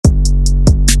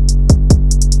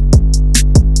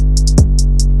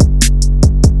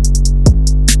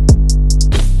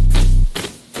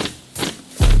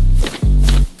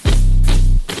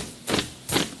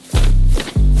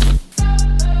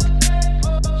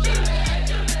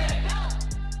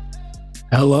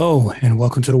Hello and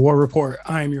welcome to the War Report.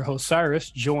 I am your host Cyrus,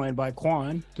 joined by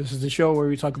Quan. This is the show where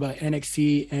we talk about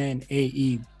NXT and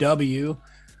AEW.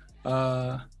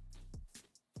 Uh,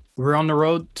 we're on the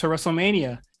road to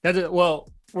WrestleMania.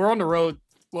 We're on the road.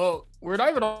 Well, we're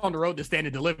not even on the road to Stand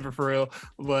and Deliver for real,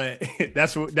 but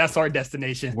that's our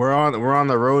destination. We're on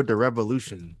the road to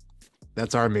Revolution.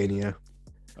 That's our mania.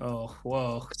 Oh,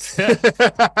 whoa.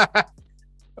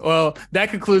 Well,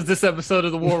 that concludes this episode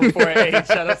of the War Report. Hey,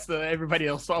 shout outs to everybody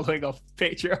else following off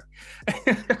Patreon.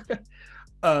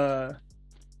 Yeah,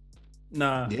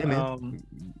 man.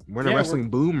 We're in a yeah,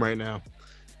 wrestling boom right now.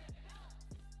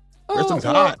 Oh, Wrestling's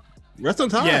hot.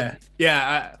 Wrestling's hot. Yeah.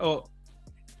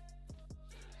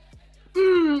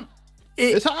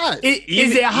 It's hot.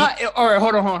 Is it hot? All right,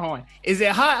 hold on. Is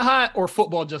it hot, or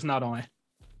football just not on?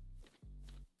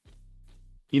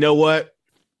 You know what?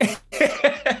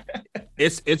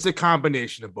 It's a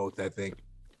combination of both, I think.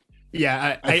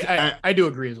 Yeah, I do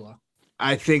agree as well.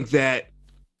 I think that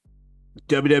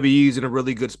WWE is in a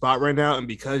really good spot right now, and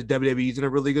because WWE is in a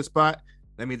really good spot,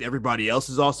 that means everybody else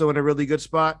is also in a really good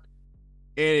spot.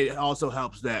 And it also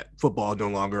helps that football is no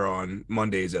longer on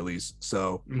Mondays, at least.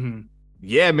 So,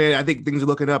 Yeah, man, I think things are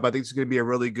looking up. I think it's going to be a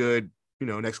really good,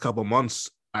 next couple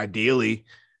months, ideally,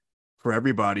 for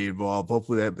everybody involved.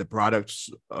 Hopefully that the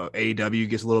products AEW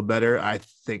gets a little better. I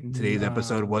think today's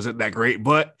episode wasn't that great,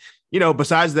 but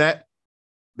besides that,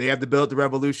 they have the build to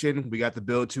Revolution. We got the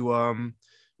build to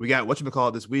we got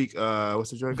whatchamacallit this week. What's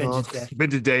the joint called?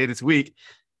 Vintage Day this week.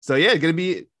 So yeah, it's gonna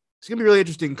be really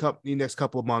interesting the next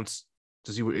couple of months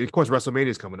to see what, of course, WrestleMania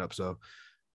is coming up. So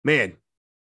man,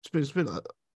 it's been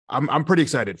I'm pretty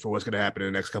excited for what's gonna happen in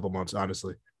the next couple of months,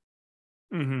 honestly.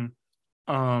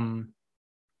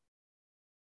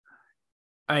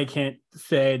 I can't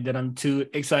say that I'm too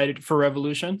excited for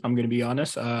Revolution. I'm going to be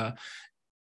honest. I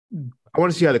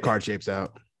want to see how the card shapes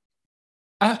out.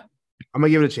 I'm gonna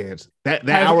give it a chance. That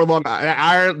hour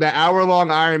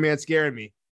long Iron Man scared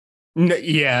me.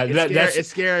 Yeah, it's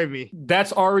scaring me.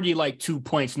 That's already like 2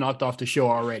 points knocked off the show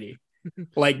already.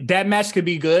 Like that match could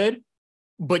be good,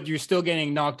 but you're still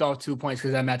getting knocked off 2 points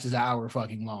because that match is an hour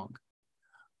fucking long.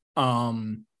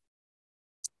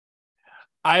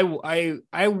 I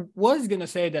was gonna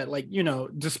say that, like,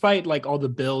 despite like all the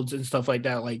builds and stuff like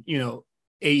that, like,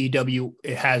 AEW,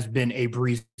 it has been a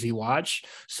breezy watch.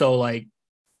 So like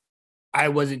I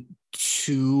wasn't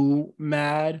too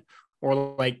mad or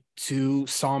like too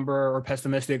somber or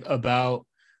pessimistic about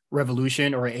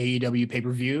Revolution or AEW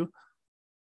pay-per-view.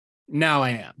 Now I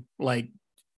am. Like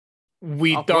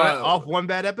we thought off one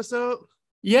bad episode.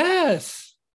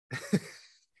 Yes.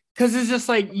 Because it's just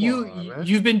like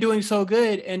you've been doing so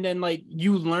good, and then like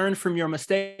you learn from your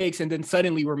mistakes, and then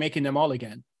suddenly we're making them all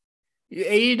again.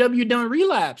 AEW done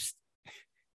relapsed.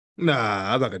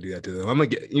 Nah, I'm not gonna do that to them. I'm gonna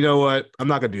get. You know what? I'm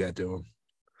not gonna do that to them.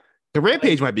 The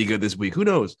Rampage might be good this week. Who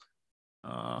knows?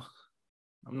 I'm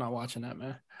not watching that,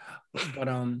 man. But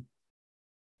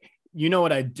you know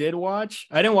what I did watch?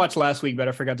 I didn't watch last week, but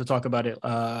I forgot to talk about it.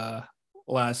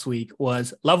 Last week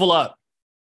was Level Up.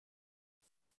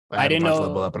 I didn't know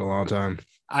Level Up in a long time.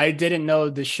 I didn't know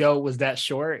the show was that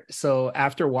short. So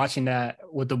after watching that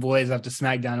with the boys after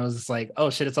SmackDown, it was just like, oh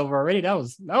shit, it's over already. That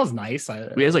was nice.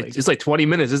 It's like 20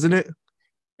 minutes, isn't it?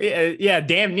 Yeah,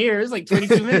 damn near. It's like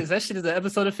 22 minutes. That shit is an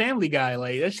episode of Family Guy.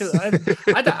 Like that shit.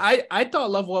 I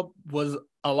thought Level Up was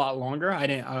a lot longer.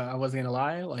 I wasn't gonna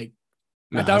lie. Like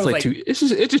I thought it was like two. It's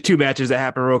just two matches that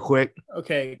happen real quick.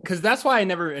 Okay, because that's why I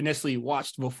never initially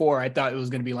watched before. I thought it was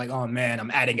gonna be like, oh man,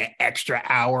 I'm adding an extra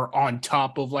hour on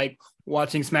top of like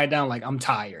watching SmackDown. Like I'm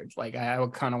tired. Like I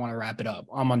kind of want to wrap it up.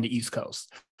 I'm on the East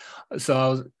Coast,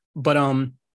 so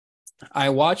I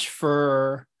watched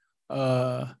for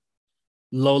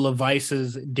Lola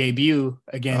Vice's debut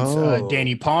against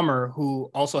Danny Palmer,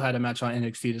 who also had a match on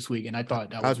NXT this week, and I thought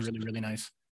that was really, really nice.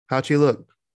 How'd she look?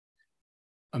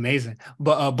 Amazing,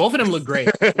 but both of them look great.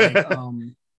 Like,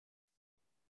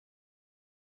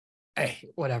 hey,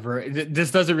 whatever.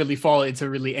 This doesn't really fall into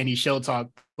really any show talk,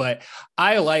 but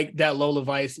I like that Lola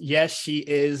Vice. Yes, she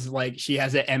is like, she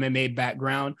has an MMA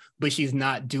background, but she's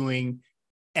not doing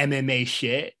MMA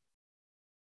shit.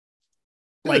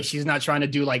 Like she's not trying to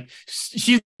do like,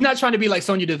 she's not trying to be like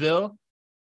Sonya Deville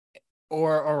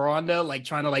or Ronda, like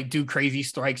trying to like do crazy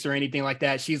strikes or anything like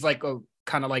that. She's like a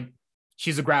kind of like,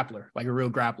 she's a grappler, like a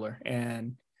real grappler.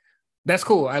 And that's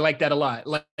cool. I like that a lot.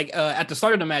 Like at the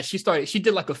start of the match, she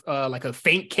did like a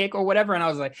feint kick or whatever. And I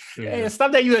was like, hey,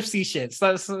 stop that UFC shit.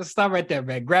 Stop right there,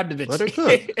 man. Grab the bitch. Let her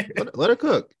cook. Let her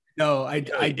cook. No, I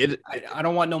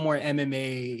don't want no more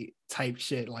MMA type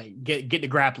shit. Like get the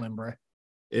grappling, bro.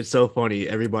 It's so funny.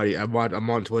 Everybody, I'm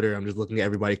on Twitter. I'm just looking at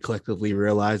everybody collectively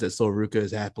realize that Sol Ruca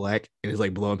is half black and is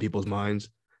like blowing people's minds.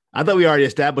 I thought we already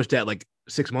established that like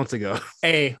 6 months ago.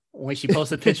 Hey, when she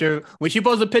posted a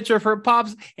picture of her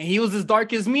pops and he was as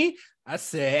dark as me, I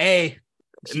said, hey,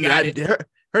 she got it.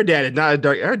 Her dad is not a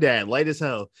dark. Her dad light as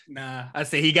hell. Nah, I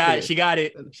said he got it. She got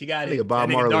it. She got it. Bob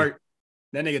Marley. Dark.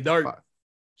 That nigga dark.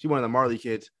 She one of the Marley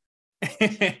kids.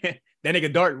 That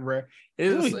nigga dark, bro.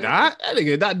 No, he's not. That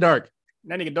nigga not dark.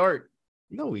 That nigga dark.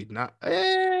 No, he's not.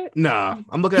 Nah,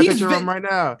 I'm looking at a picture of him right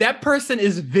now. That person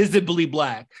is visibly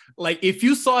black. Like if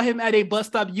you saw him at a bus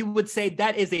stop, you would say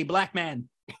that is a black man.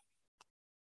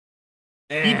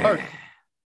 He dark.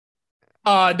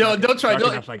 Don't try.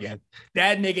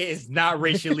 That nigga is not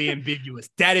racially ambiguous.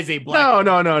 That is a black.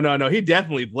 No. He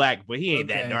definitely black, but he ain't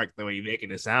that dark the way you're making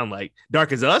it sound like.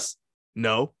 Dark as us?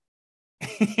 No.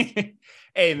 Hey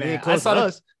man,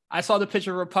 I saw the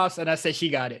picture of her pops and I said she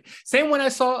got it. Same when I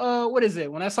saw what is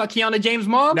it? When I saw Kiana James'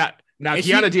 mom. Now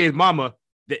Kiana James' mama.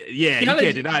 Yeah, you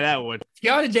can't deny that one.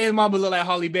 Kiana James' mama look like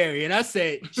Holly Berry, and I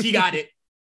said she got it.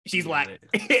 She's black.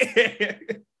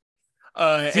 And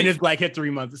it's Black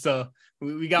History Month, so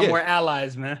we got more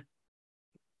allies, man.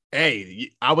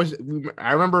 Hey, I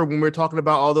remember when we were talking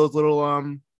about all those little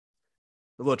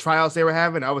the little tryouts they were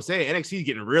having. I was saying NXT is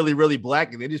getting really, really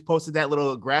black, and they just posted that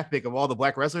little graphic of all the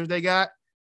black wrestlers they got.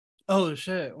 Oh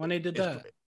shit! When they did that,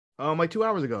 like 2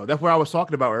 hours ago. That's where I was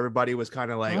talking about. Where everybody was kind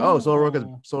of like, "Oh, Sol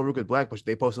Ruca's black," but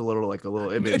they posted a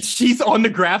little image. She's on the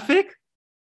graphic.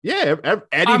 Yeah,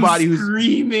 anybody who's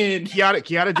screaming.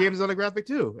 Kiana James is on the graphic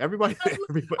too. Everybody. I'm looking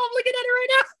at it right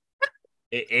now.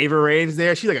 Ava Rain's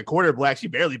there. She's like a quarter black. She's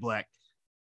barely black.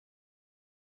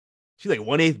 She's like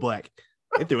 1/8 black.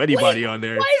 They threw anybody on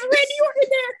there. Why is Randy Orton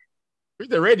there? Where's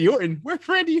the Randy Orton? Where's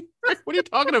Randy? What are you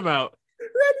talking about?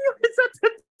 Randy Orton's at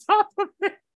the top of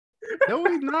it. No,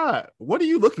 he's not. What are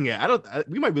you looking at?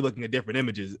 We might be looking at different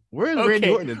images. Where is Randy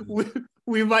Orton?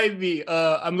 We might be.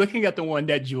 I'm looking at the one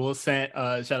that Jules sent.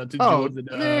 Shout out to Jules in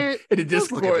the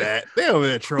Discord. Look at that. They're over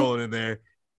there trolling in there.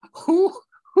 Who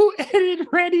edited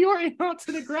Randy Orton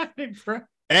onto the graphic, bro?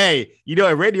 Hey,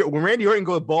 when Randy Orton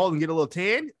goes bald and get a little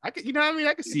tan, I could,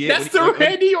 I can see it. That's the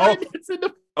Randy Orton that's in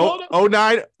the photo.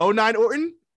 09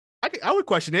 Orton. I would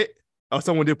question it. Oh,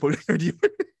 someone did put Randy Orton.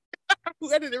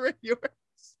 Who edited Randy Orton?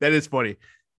 That is funny.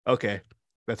 Okay,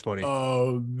 that's funny.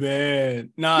 Oh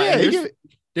man,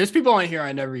 there's people on here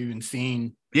I never even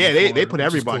seen. Yeah, they put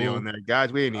everybody on there,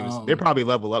 guys. We ain't even. They probably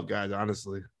level up, guys.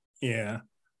 Honestly. Yeah.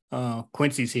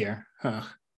 Quincy's here. Huh.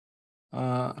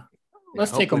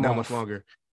 Let's take him not off. Much longer.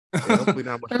 Yeah, hopefully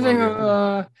not much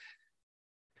longer.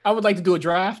 I would like to do a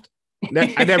draft.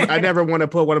 I never want to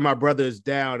put one of my brothers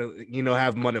down and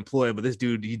have him unemployed, but this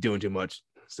dude, he's doing too much.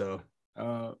 So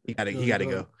he gotta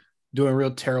go. Doing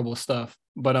real terrible stuff.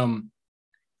 But I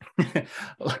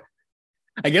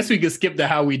guess we could skip the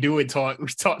how we do it talk. We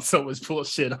talked so much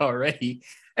bullshit already.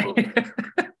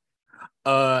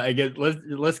 I guess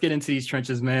let's get into these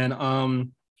trenches, man.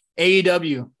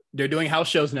 AEW, they're doing house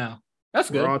shows now. That's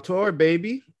good. We're on tour,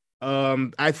 baby.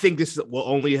 I think this will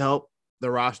only help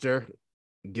the roster,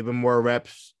 give them more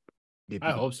reps.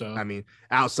 I hope so. I mean,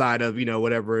 outside of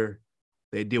whatever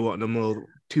they do on the little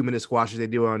 2-minute squashes they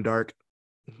do on Dark.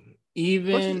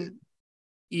 Even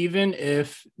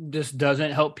if this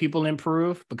doesn't help people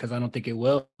improve, because I don't think it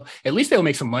will, at least they'll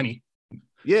make some money.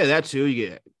 Yeah, that too.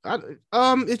 Yeah.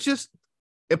 It's just,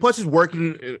 and plus it's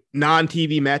working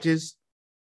non-TV matches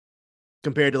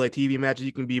compared to like TV matches.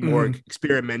 You can be more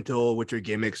experimental with your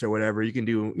gimmicks or whatever. You can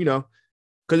do,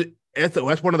 because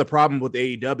that's one of the problems with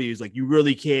AEW is like you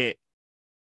really can't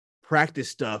practice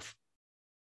stuff.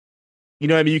 You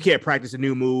know what I mean? You can't practice a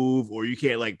new move or you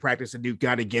can't like practice a new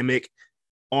kind of gimmick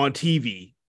on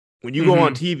TV. When you go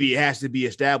on TV, it has to be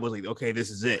established like, okay, this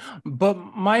is it. But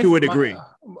to a degree.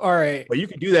 All right. But you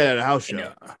can do that at a house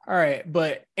show. All right.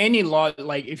 But any law,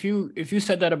 like if you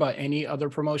said that about any other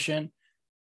promotion,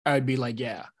 I'd be like,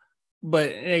 yeah.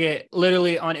 But nigga,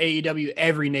 literally on AEW,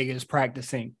 every nigga is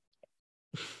practicing.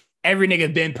 Every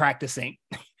nigga been practicing.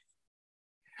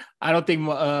 I don't think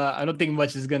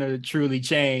much is gonna truly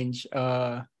change.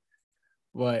 But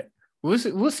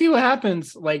we'll see what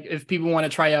happens. Like if people want to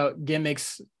try out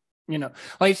gimmicks,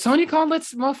 like Tony Khan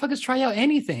lets motherfuckers try out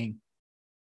anything.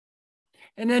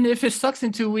 And then if it sucks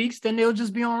in 2 weeks, then they'll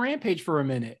just be on Rampage for a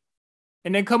minute.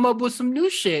 And then come up with some new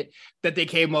shit that they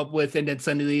came up with, and then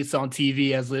suddenly it's on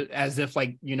TV as if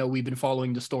like, we've been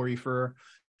following the story for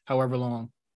however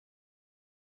long.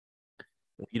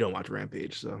 You don't watch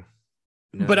Rampage, so.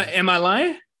 No. But am I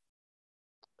lying?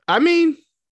 I mean,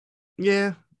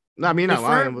 yeah. No, I mean, not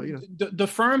lying, but the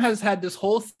firm has had this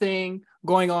whole thing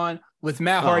going on with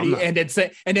Matt Hardy, and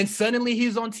then suddenly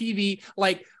he's on TV.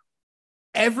 Like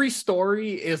every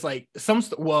story is like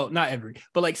not every,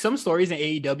 but like some stories in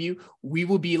AEW, we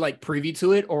will be like privy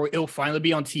to it, or it'll finally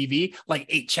be on TV like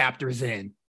 8 chapters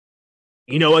in.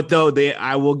 You know what though?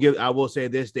 I will say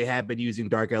this: they have been using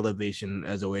Dark Elevation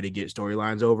as a way to get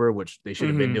storylines over, which they should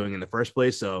have been doing in the first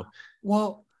place. So,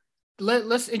 well,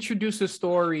 let's introduce the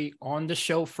story on the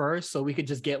show first, so we could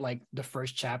just get like the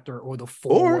first chapter or the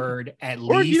forward at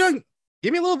least. Or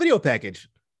give me a little video package.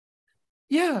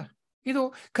 Yeah,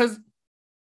 because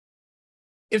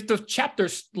if the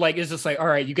chapters like is just like, all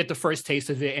right, you get the first taste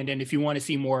of it, and then if you want to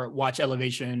see more, watch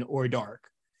Elevation or Dark.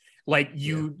 Like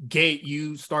you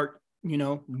start,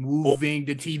 moving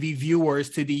the TV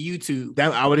viewers to the YouTube.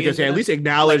 That I would just say, at least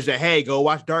acknowledge that, hey, go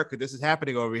watch Dark because this is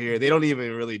happening over here. They don't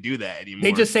even really do that anymore.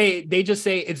 They just say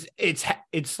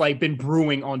it's like been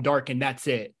brewing on Dark, and that's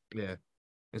it. Yeah.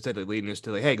 Instead of leading us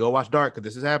to like, hey, go watch Dark because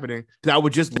this is happening. I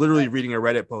was just literally reading a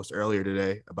Reddit post earlier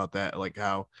today about that, like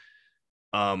how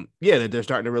that they're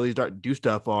starting to really start to do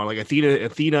stuff on like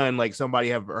Athena and like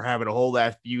somebody are having a whole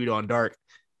ass feud on Dark.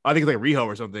 I think it's like Riho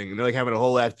or something, and they're like having a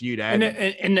whole ass feud.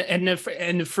 And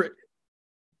for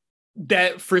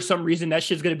that, for some reason, that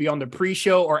shit's gonna be on the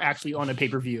pre-show or actually on a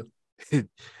pay-per-view.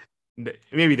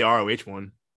 Maybe the ROH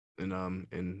one,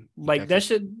 and like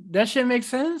Texas. that should make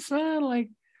sense, man. Like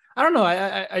I don't know,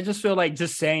 I just feel like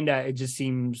just saying that it just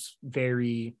seems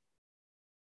very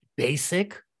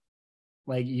basic.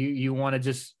 Like you want to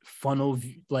just funnel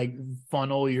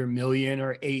your million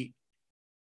or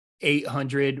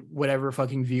 800 whatever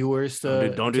fucking viewers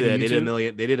to don't do that.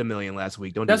 They did a million last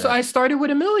week. That's what I started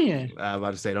with, 1 million. I was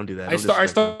about to say, don't do that. I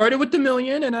started with the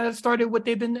million, and I started what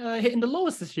they've been hitting the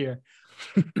lowest this year.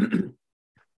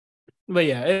 But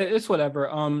yeah, it's whatever.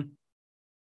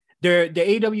 The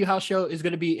AEW house show is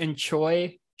going to be in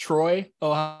Troy,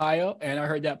 Ohio, and I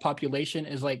heard that population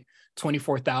is like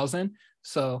 24,000.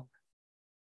 So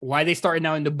why they starting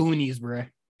now in the boonies, bro?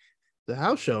 The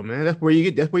house show, man. That's where you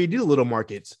do the little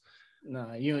markets.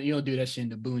 Nah, you don't do that shit in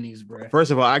the boonies, bro.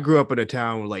 First of all, I grew up in a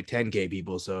town with like 10K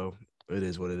people, so it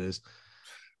is what it is.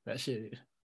 That shit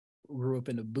grew up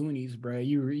in the boonies, bro.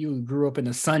 You grew up in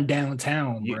a sundown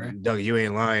town, bro. Doug, you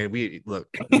ain't lying. We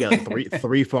got like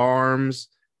three farms,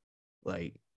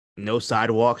 like no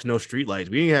sidewalks, no street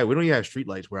lights. We don't even have street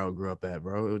lights where I grew up at,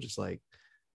 bro. It was just like,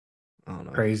 I don't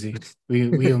know, crazy.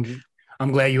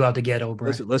 I'm glad you out the ghetto, bro.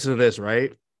 Listen to this,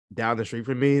 right? Down the street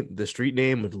from me, the street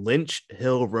name was Lynch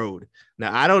Hill Road.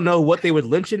 Now I don't know what they were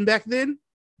lynching back then,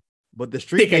 but the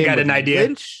street name was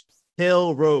Lynch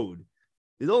Hill Road.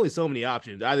 There's only so many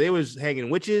options. Either they was hanging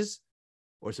witches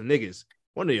or some niggas,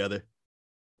 one or the other.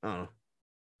 I don't know.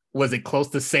 Was it close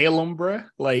to Salem, bro?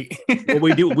 Like, well,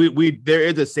 we there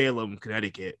is a Salem,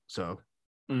 Connecticut. So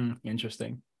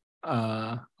interesting.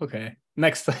 Okay.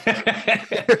 Next.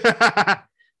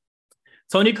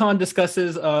 Tony Khan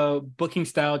discusses booking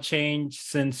style change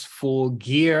since Full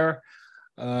Gear.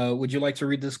 Would you like to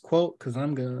read this quote? Because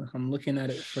I'm looking at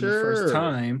it for the first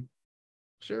time.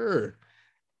 Sure.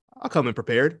 I'll come in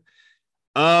prepared.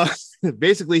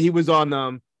 Basically, he was on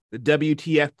the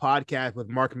WTF podcast with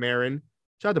Mark Maron.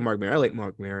 Shout out to Mark Maron. I like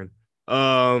Mark Maron.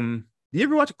 Do you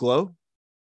ever watch Glow?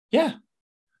 Yeah.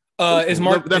 Is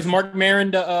Mark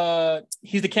Maron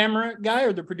he's the camera guy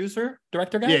or the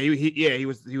director guy? Yeah, he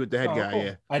was the head guy. Cool.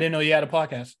 Yeah, I didn't know he had a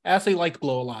podcast. I actually liked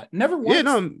Glow a lot. Never watched. Yeah,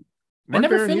 no, I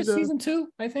never finished season 2.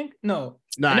 I think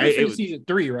it was season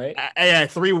 3, right? Yeah,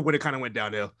 3 when it kind of went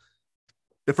downhill.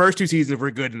 The first 2 seasons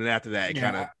were good, and then after that, it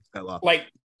kind of fell off. Like,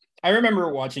 I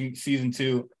remember watching season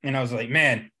 2, and I was like,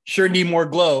 man, sure need more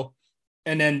Glow.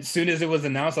 And then as soon as it was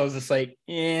announced, I was just like,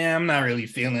 yeah, I'm not really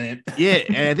feeling it. Yeah,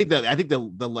 and I think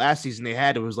the last season they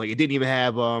had, it was like it didn't even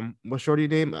have what's shorty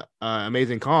name?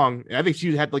 Amazing Kong. And I think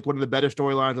she had like one of the better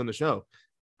storylines on the show.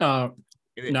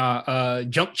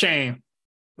 Junk Chain.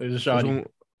 There's a shorty.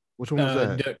 Which one was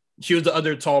that? She was the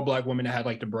other tall black woman that had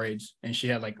like the braids, and she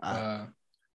had like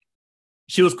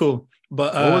she was cool.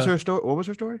 But what was her story? What was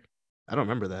her story? I don't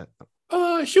remember that.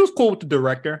 She was cool with the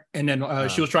director, and then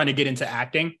she was trying to get into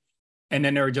acting. And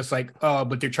then they were just like, oh,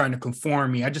 but they're trying to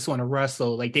conform me. I just want to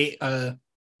wrestle. Like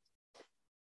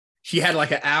she had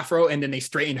like an afro, and then they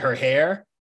straightened her hair.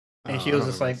 And she was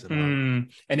just like, And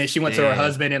then she went to her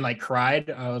husband and like cried.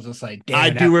 I was just like, damn. I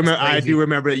do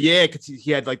remember. Yeah, because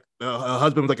he had like a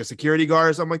husband was like a security guard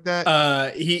or something like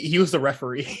that. He was the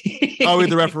referee. He's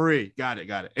the referee. Got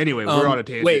it. Anyway, we're on a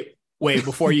tangent. Wait,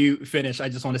 before you finish, I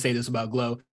just want to say this about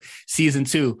Glow. Season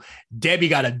 2, Debbie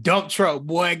got a dump truck,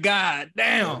 boy. God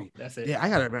damn. Debbie. That's it. Yeah, I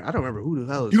don't remember who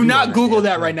the hell is. Do not Google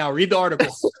that right now. Read the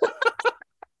article.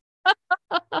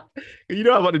 You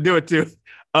know I'm about to do it too.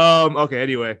 Okay,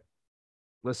 anyway.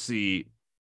 let's see.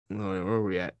 Where are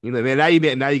we at? Man,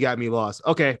 now you got me lost.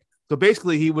 Okay. So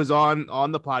basically he was on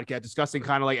the podcast discussing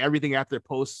kind of like everything after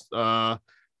post All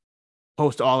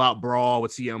Out Brawl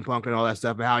with CM Punk and all that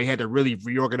stuff, and how he had to really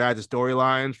reorganize the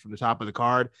storylines from the top of the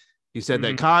card. He said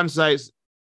that Consight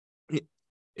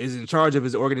is in charge of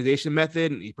his organization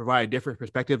method, and he provided different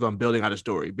perspectives on building out a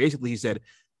story. Basically, he said,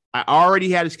 I already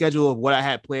had a schedule of what I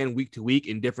had planned week to week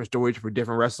in different stories for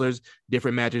different wrestlers,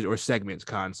 different matches, or segments,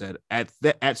 Khan said.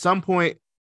 At some point,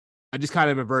 I just kind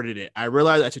of inverted it. I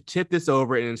realized I should tip this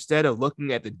over, and instead of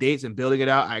looking at the dates and building it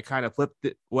out, I kind of flipped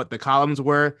what the columns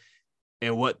were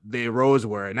and what the rows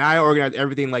were. And now I organized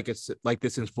everything like it's like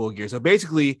this in Full Gear. So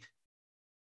basically,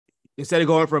 instead of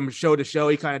going from show to show,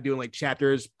 he kind of doing like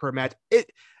chapters per match.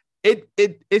 It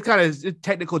kind of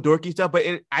technical dorky stuff, but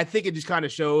I think it just kind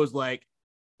of shows like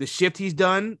the shift he's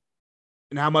done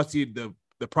and how much the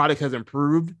product has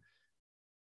improved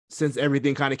since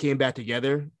everything kind of came back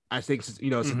together. I think since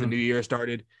the new year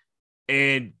started,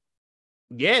 and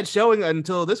yeah, it's showing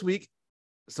until this week.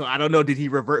 So I don't know, did he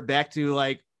revert back to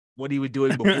like what he was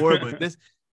doing before? But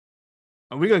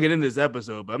we're gonna get into this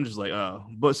episode, but I'm just like, oh,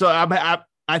 but so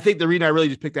I think the reason I really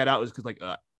just picked that out was because like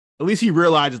at least he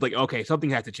realizes like, okay, something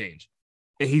has to change,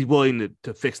 and he's willing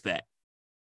to fix that.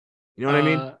 You know what I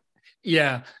mean?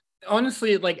 Yeah.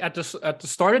 Honestly, like at the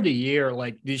start of the year,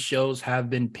 like these shows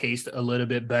have been paced a little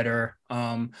bit better.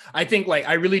 I think like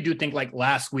I really do think like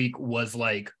last week was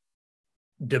like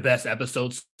the best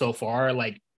episode so far,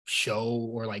 like show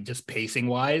or like just pacing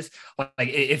wise. Like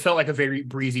it felt like a very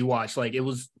breezy watch. Like I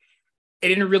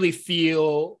didn't really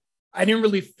feel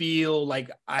like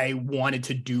I wanted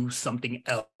to do something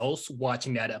else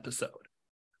watching that episode.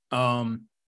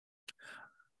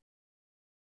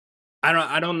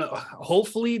 I don't know.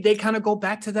 Hopefully they kind of go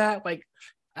back to that. Like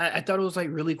I thought it was like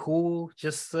really cool.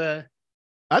 Just I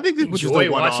think this was just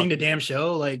watching the damn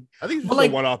show. Like I think this was a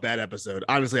one-off bad episode.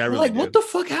 Honestly, I really like what the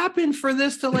fuck happened for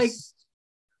this to like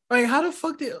like how the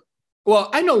fuck did? Well,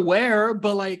 I know where,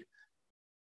 but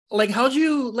like how'd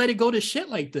you let it go to shit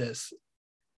like this?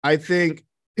 I think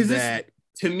that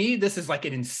to me this is like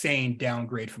an insane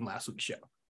downgrade from last week's show.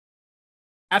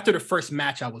 After the first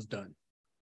match, I was done.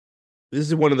 This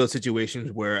is one of those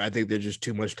situations where I think there's just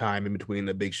too much time in between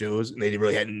the big shows, and they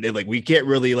really hadn't. Like, we can't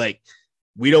really like,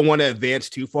 we don't want to advance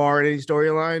too far in any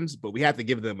storylines, but we have to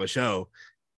give them a show.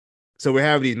 So we're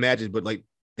having these matches, but like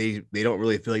they don't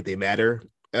really feel like they matter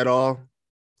at all.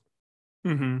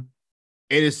 Mm-hmm.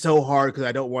 It is so hard because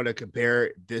I don't want to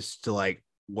compare this to like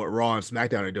what Raw and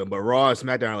SmackDown are doing, but Raw and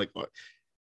SmackDown are like,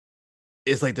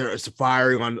 it's like they're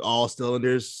firing on all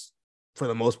cylinders for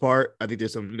the most part. I think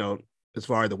there's some, as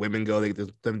far as the women go,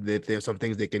 there's some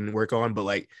things they can work on, but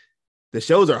like the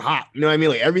shows are hot. You know what I mean?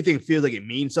 Like everything feels like it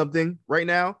means something right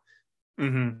now.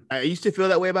 Mm-hmm. I used to feel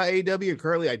that way about AEW, and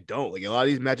currently I don't. Like a lot of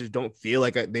these matches don't feel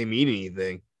like they mean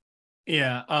anything.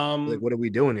 Yeah. Like what are we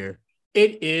doing here?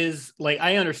 It is like,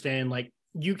 I understand, like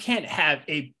you can't have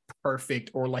a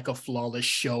perfect or like a flawless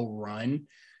show run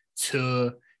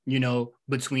to,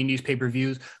 between these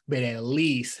pay-per-views, but at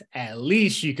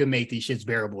least you can make these shits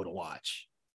bearable to watch.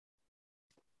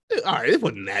 All right, it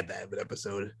wasn't that bad of an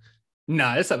episode.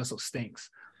 Nah, this episode stinks.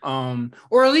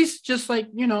 Or at least just like,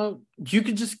 you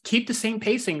could just keep the same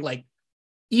pacing. Like,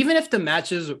 even if the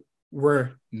matches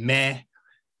were meh,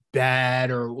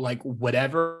 bad, or like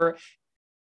whatever,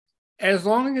 as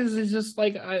long as it's just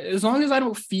like, as long as I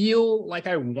don't feel like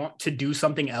I want to do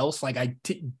something else, like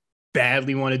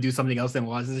badly want to do something else than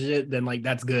watch this shit, then like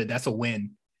that's good. That's a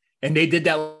win. And they did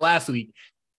that last week.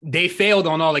 They failed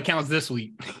on all accounts this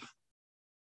week.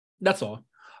 That's all.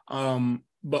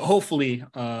 But hopefully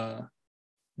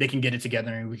they can get it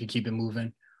together and we can keep it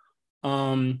moving.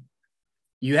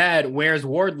 You had Where's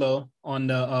Wardlow on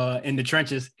the in the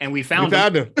trenches, and we found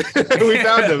him. We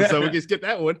found him, so we can skip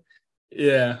that one.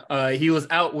 Yeah, he was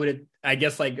out with it, I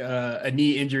guess, like a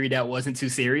knee injury that wasn't too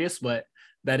serious, but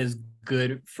that is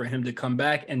good for him to come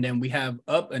back. And then we have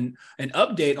an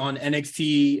update on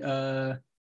NXT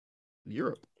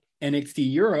Europe.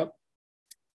 NXT Europe.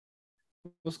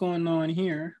 What's going on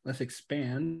here? Let's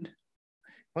expand.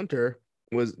 Hunter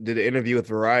did an interview with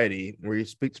Variety where he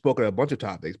spoke on a bunch of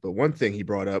topics, but one thing he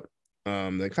brought up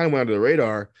that kind of went under the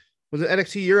radar was an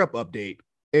NXT Europe update.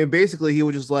 And basically he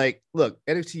was just like, look,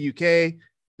 NXT UK,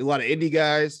 a lot of indie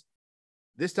guys.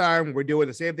 This time we're doing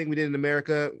the same thing we did in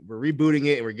America. We're rebooting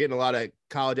it and we're getting a lot of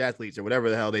college athletes or whatever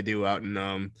the hell they do out in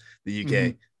the UK.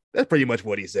 Mm-hmm. That's pretty much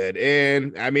what he said.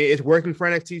 And I mean, it's working for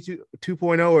NXT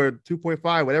 2.0 or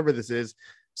 2.5, whatever this is.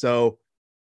 So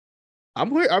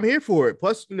I'm here for it.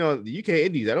 Plus, the UK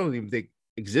indies, I don't even think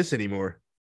exists anymore.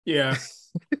 Yeah.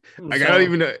 Like, I don't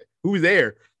even know who's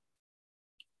there.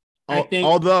 I think.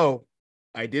 Although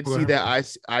I did see that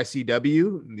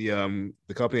ICW,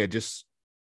 the company that just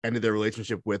ended their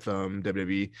relationship with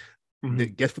WWE.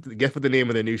 Mhm. Guess what the name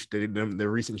of the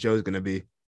recent show is going to be.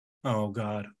 Oh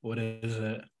God, what is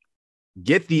it?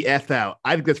 Get the F out.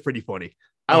 I think that's pretty funny.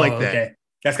 I Oh, like that. okay,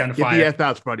 that's kind of Get the fire. F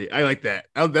out's funny. I like that.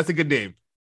 That's a good name.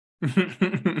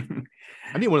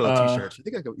 I need one of those t-shirts. You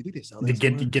think they sell the that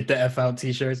somewhere? get the F out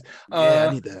t-shirts. Yeah,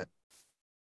 I need that.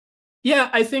 Yeah,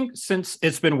 I think since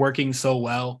it's been working so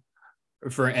well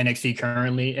for NXT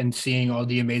currently and seeing all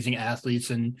the amazing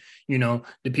athletes and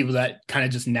the people that kind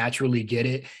of just naturally get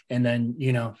it, and then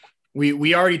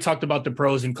we already talked about the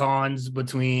pros and cons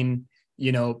between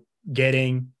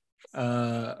getting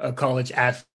a college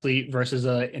athlete versus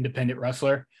an independent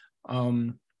wrestler.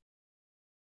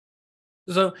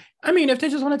 So I mean, if they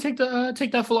just want to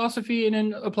take that philosophy and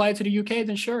then apply it to the UK,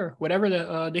 then sure, whatever.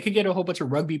 They could get a whole bunch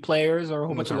of rugby players or a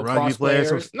whole bunch of lacrosse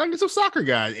players. Some soccer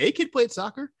guys. A-Kid played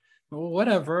soccer.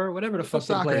 Whatever the fuck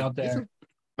they play out there.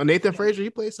 Nathan Frazier,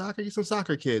 you play soccer. You some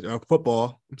soccer kid or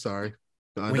football. I'm sorry.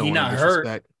 I don't want to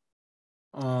disrespect.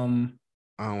 I don't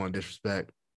want to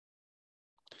disrespect.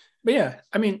 But yeah,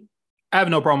 I mean, I have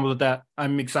no problem with that.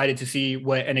 I'm excited to see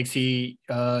what NXT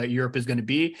Europe is going to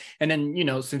be, and then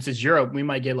since it's Europe, we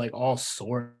might get all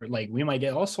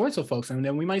sorts of folks, and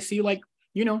then we might see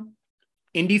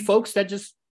indie folks that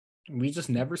we just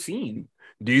never seen.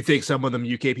 Do you think some of them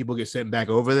UK people get sent back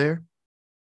over there?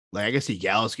 Like I can see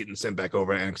Gallus getting sent back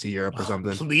over at NXT Europe or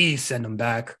something. Please send them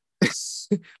back.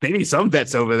 They need some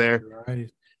vets over there.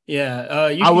 Right. Yeah.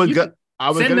 I was gonna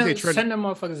say send them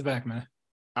motherfuckers back, man.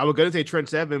 I was gonna say Trent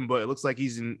Seven, but it looks like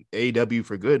he's in AEW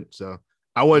for good. So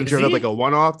I wasn't sure if that's like a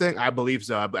one-off thing. I believe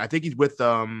so. I think he's with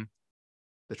the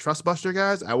Trustbuster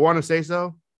guys. I want to say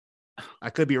so. I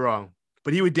could be wrong,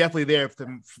 but he was definitely there for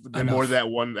more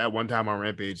than that one time on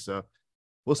Rampage. So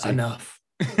we'll see. Enough.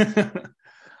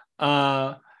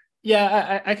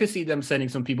 Yeah, I could see them sending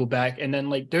some people back, and then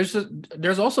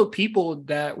there's also people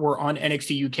that were on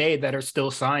NXT UK that are still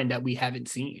signed that we haven't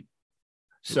seen.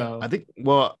 So I think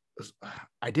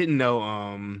I didn't know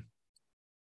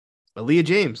Aaliyah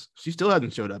James. She still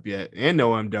hasn't showed up yet, and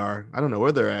Noam Dar. I don't know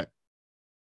where they're at.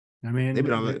 I mean,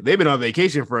 they've been on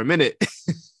vacation for a minute.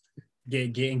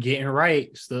 getting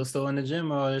right. Still in the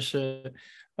gym. All this shit.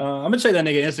 I'm gonna check that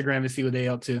nigga Instagram and see what they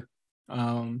up to.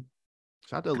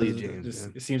 Shout out to Aaliyah James.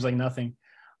 It seems like nothing.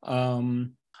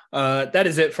 That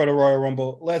is it for the Royal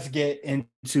Rumble. Let's get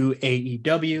into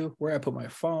AEW. Where I put my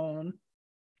phone.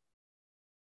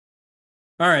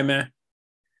 All right, man.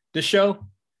 This show,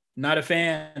 not a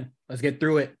fan. Let's get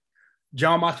through it.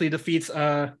 Jon Moxley defeats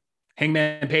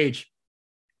Hangman Page.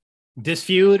 This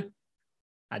feud,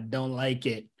 I don't like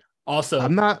it. Also,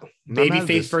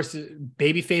 babyface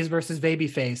versus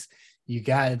babyface.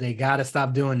 They gotta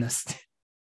stop doing this.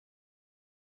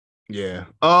 Yeah.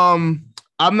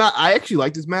 I actually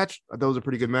like this match. I thought it was a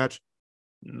pretty good match.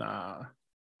 Nah.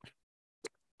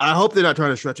 I hope they're not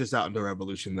trying to stretch this out into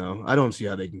Revolution, though. I don't see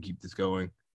how they can keep this going.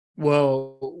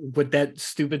 Well, with that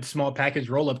stupid small package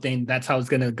roll-up thing, that's how it's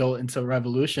going to go into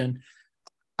Revolution.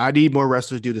 I need more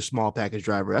wrestlers do the small package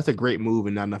driver. That's a great move,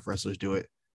 and not enough wrestlers do it.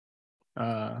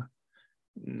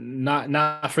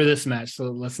 Not for this match. So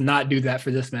let's not do that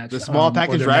for this match. The small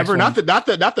package driver, not the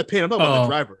pin. I'm talking about the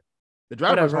driver. The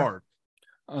driver's hard.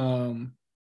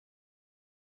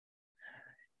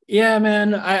 Yeah,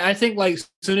 man. I think as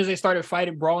soon as they started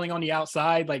brawling on the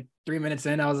outside, 3 minutes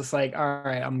in, I was just like, all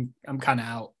right, I'm kind of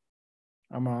out.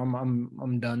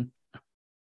 I'm done.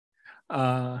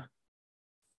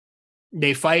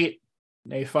 They fight.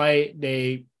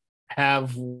 They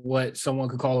have what someone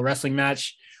could call a wrestling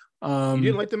match. You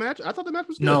didn't like the match? I thought the match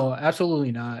was good. No,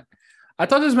 absolutely not. I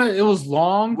thought this match, it was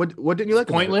long. What didn't you like?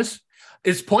 Pointless.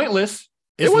 It's pointless.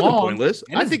 It wasn't pointless.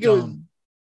 I think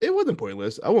it wasn't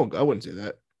pointless. I wouldn't say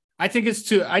that. I think it's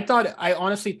too. I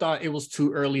honestly thought it was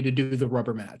too early to do the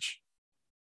rubber match.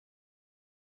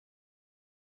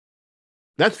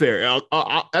 That's fair.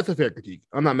 That's a fair critique.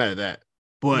 I'm not mad at that.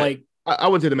 But I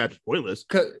wouldn't say the match was pointless.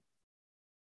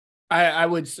 I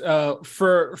would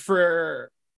for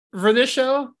this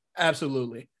show,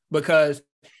 absolutely, because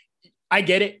I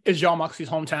get it. It's Jon Moxley's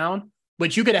hometown,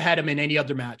 but you could have had him in any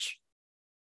other match.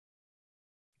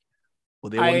 Well,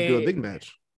 they want to do a big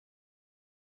match.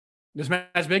 This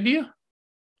match big to you?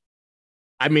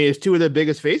 I mean, it's two of their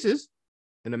biggest faces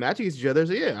in a match against each other.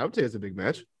 So yeah, I would say it's a big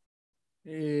match.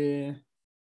 Yeah,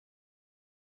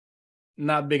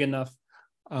 not big enough.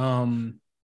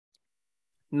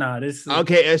 This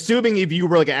okay. Assuming if you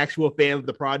were an actual fan of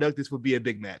the product, this would be a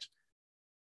big match.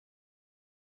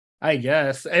 I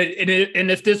guess, and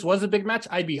if this was a big match,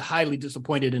 I'd be highly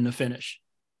disappointed in the finish.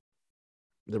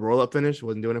 The roll up finish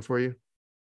wasn't doing it for you.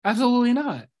 Absolutely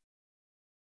not.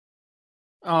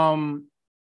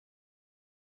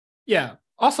 Yeah.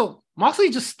 Also, Moxley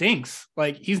just stinks.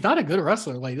 Like, he's not a good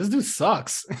wrestler. Like, this dude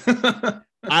sucks.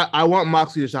 I want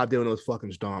Moxley to stop doing those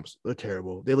fucking stomps. They're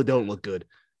terrible. They don't look good.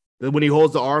 When he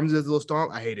holds the arms as a little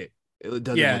stomp, I hate it. It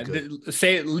doesn't look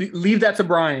good. Leave that to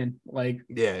Brian. Like,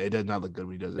 yeah, it does not look good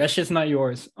when he does it. That shit's not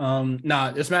yours.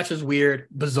 Nah, this match is weird,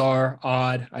 bizarre,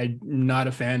 odd. I'm not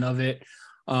a fan of it.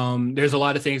 There's a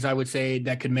lot of things I would say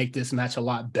that could make this match a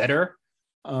lot better.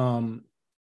 And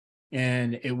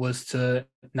it was to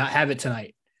not have it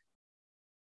tonight.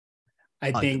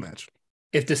 I think match.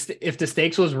 if the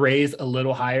stakes was raised a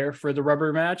little higher for the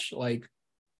rubber match, like,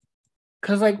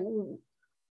 because like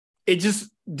it just,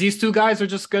 these two guys are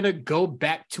just gonna go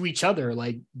back to each other.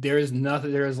 Like, there's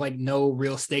like no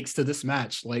real stakes to this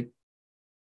match. Like,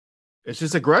 it's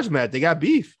just a grudge match. They got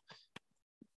beef.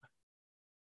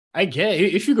 I get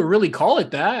it, if you could really call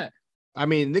it that. I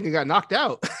mean, nigga got knocked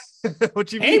out.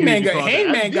 What you mean?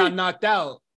 Hangman got knocked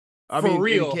out. For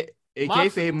real. In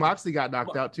kayfabe, Moxley got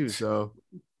knocked out too. So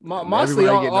Moxley,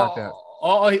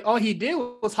 all he did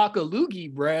was hock a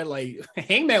loogie, bruh. Like,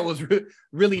 Hangman was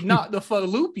really not the fuck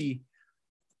loopy.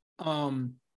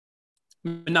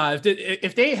 Nah,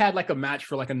 if they had like a match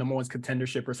for like a number one's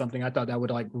contendership or something, I thought that would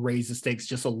like raise the stakes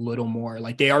just a little more.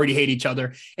 Like, they already hate each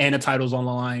other and the title's on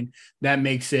the line. That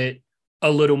makes it a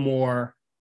little more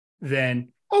than,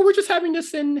 oh, we're just having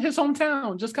this in his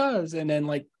hometown just cause. And then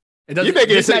like, it doesn't. You're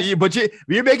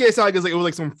making it sound like it was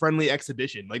like some friendly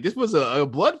exhibition. Like, this was a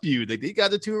blood feud. Like, they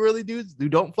got the two really dudes who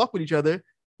don't fuck with each other.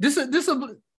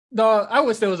 I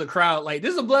wish there was a crowd. Like,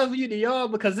 this is a blood feud to y'all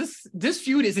because this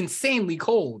feud is insanely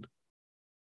cold.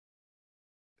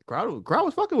 The crowd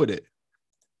was fucking with it.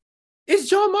 It's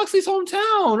Jon Moxley's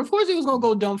hometown. Of course he was gonna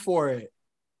go dumb for it.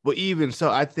 But even so,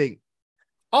 I think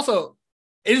also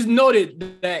it is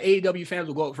noted that AEW fans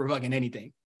will go up for fucking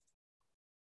anything.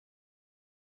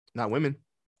 Not women.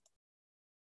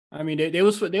 I mean, they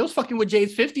was fucking with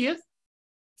Jay's 50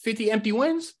 empty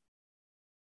wins.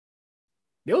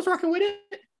 They was rocking with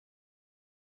it.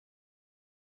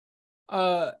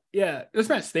 Yeah, this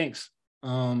match stinks.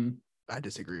 I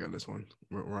disagree on this one.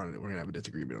 We're gonna have a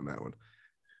disagreement on that one.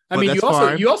 I mean,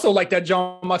 you also like that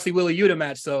Jon Moxley Wheeler Yuta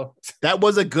match, so that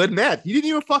was a good match. You didn't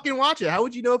even fucking watch it. How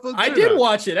would you know if it was good? I did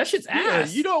watch it. That shit's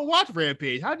ass. You don't watch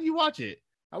Rampage. How do you watch it?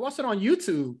 I watched it on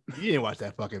YouTube. You didn't watch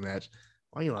that fucking match.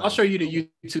 I'll show you the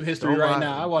YouTube history right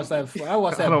now. I watched that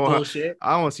bullshit.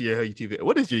 I don't want to see your YouTube.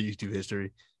 What is your YouTube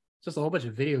history? Just a whole bunch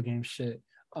of video game shit.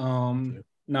 No,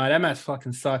 that match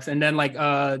fucking sucks. And then like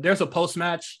there's a post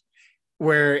match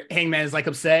where Hangman is like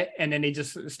upset, and then they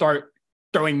just start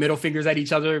throwing middle fingers at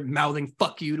each other, mouthing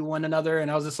 "fuck you" to one another. And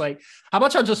I was just like, how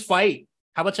about y'all just fight?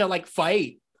 How about y'all like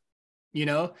fight? You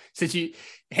know, since you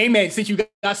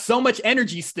got so much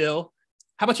energy still,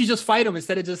 how about you just fight him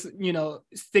instead of just, you know,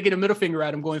 sticking a middle finger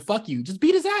at him going, fuck you. Just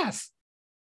beat his ass.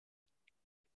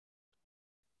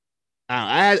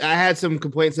 I had some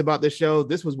complaints about this show.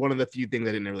 This was one of the few things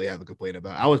I didn't really have a complaint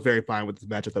about. I was very fine with this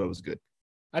match. I thought it was good.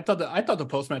 I thought the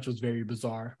post match was very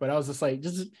bizarre, but I was just like,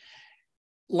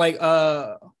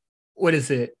 what is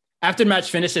it? After the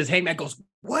match finishes, Hangman goes,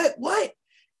 what?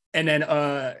 And then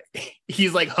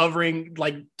he's like hovering,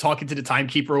 like talking to the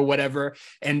timekeeper or whatever.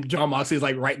 And Jon Moxley's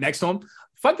like right next to him.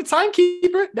 Fuck the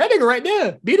timekeeper. That nigga right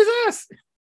there. Beat his ass.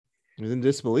 He was in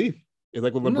disbelief. It's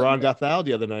like when LeBron got fouled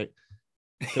the other night.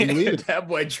 That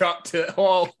boy dropped to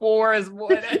all fours.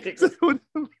 Boy,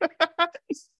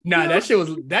 nah, that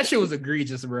shit was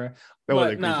egregious, bro.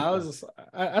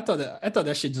 I thought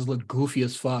that shit just looked goofy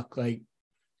as fuck. Like,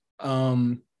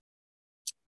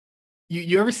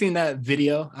 you ever seen that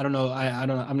video? I don't know.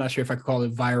 I'm not sure if I could call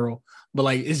it viral, but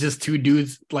like, it's just two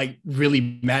dudes like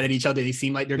really mad at each other. They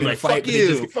seem like they're gonna fight.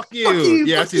 Fuck you.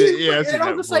 Yeah, I see it. Yeah, and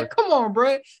I'm just like, come on,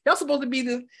 bro. Y'all supposed to be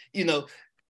the, you know,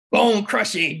 bone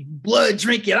crushing, blood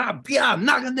drinking, I'll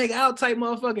knock a nigga out type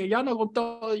motherfucker. Y'all not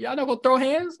gonna throw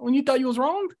hands when you thought you was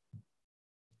wrong?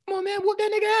 Come on, man, whoop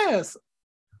that nigga ass.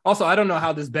 Also, I don't know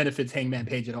how this benefits Hangman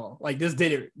Page at all. Like, this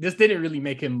didn't really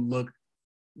make him look.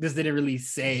 This didn't really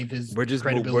save his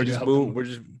credibility. We're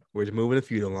just moving the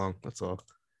feud along. That's all.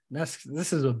 This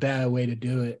is a bad way to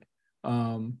do it.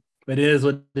 But it is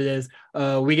what it is.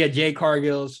 We get Jade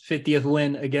Cargill's 50th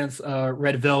win against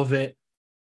Red Velvet.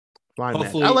 Fine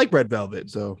match. I like Red Velvet,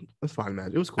 so that's fine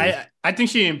match. It was cool. I think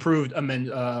she improved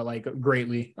like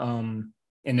greatly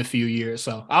in a few years.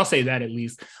 So I'll say that at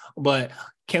least. But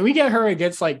can we get her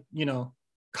against like, you know,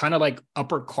 kind of like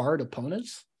upper card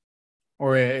opponents?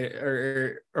 Or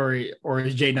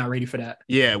is Jade not ready for that?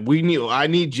 Yeah, I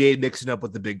need Jade mixing up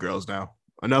with the big girls now.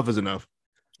 Enough is enough.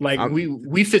 Like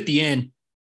we fit the in.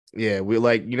 Yeah, we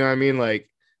like, you know what I mean? Like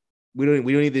we don't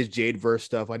need this Jade verse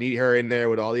stuff. I need her in there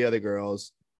with all the other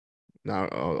girls.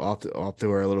 Not off to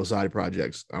her little side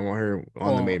projects. I want her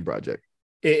on the main project.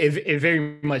 It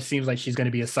very much seems like she's going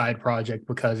to be a side project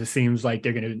because it seems like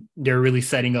they're really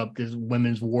setting up this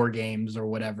women's war games or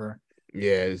whatever.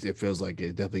 Yeah, it feels like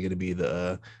it's definitely going to be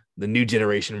the new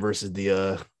generation versus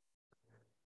the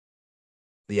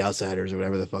outsiders or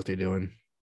whatever the fuck they're doing.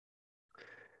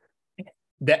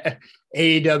 The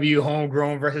AEW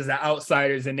homegrown versus the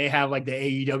outsiders, and they have like the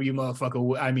AEW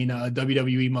motherfucker. I mean,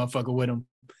 WWE motherfucker with them.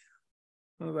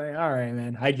 I was like, all right,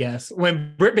 man. I guess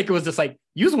when Britt Baker was just like,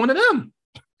 use one of them.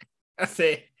 I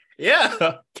say,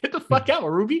 yeah, get the fuck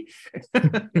out, Ruby.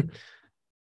 And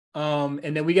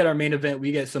then we get our main event.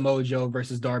 We get Samoa Joe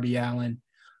versus Darby Allin.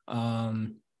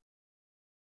 Now,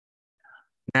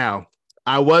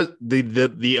 I was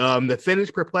the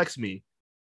finish perplexed me.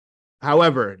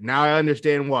 However, now I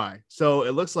understand why. So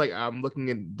it looks like I'm looking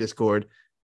in Discord.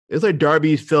 It's like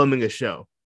Darby's filming a show,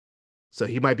 so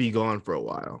he might be gone for a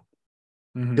while.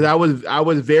 Because I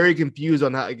was very confused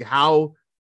on how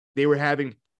they were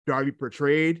having Darby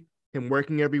portrayed, him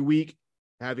working every week,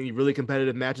 having really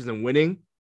competitive matches and winning.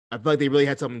 I feel like they really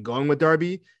had something going with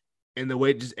Darby, and the way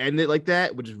it just ended like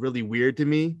that, which is really weird to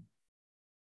me.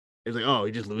 It's like, oh,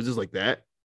 he just loses like that.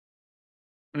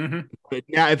 But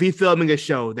now, if he's filming a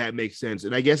show, that makes sense.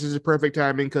 And I guess this is perfect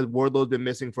timing because Wardlow's been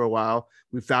missing for a while.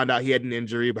 We found out he had an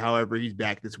injury, but however, he's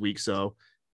back this week. So,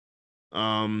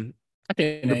 I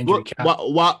think that injury cap.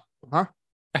 Huh?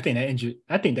 I think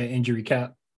that injury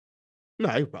cap. No,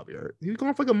 he probably hurt. He was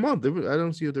gone for like a month. I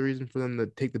don't see the reason for them to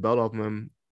take the belt off him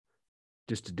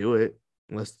just to do it,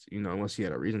 unless he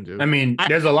had a reason to. I mean,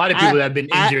 there's a lot of people that have been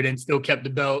injured and still kept the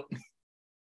belt.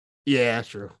 Yeah, that's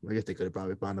true. I guess they could have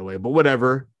probably found a way, but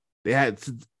whatever. They had.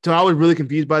 So I was really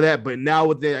confused by that, but now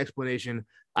with the explanation,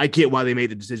 I get why they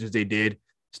made the decisions they did.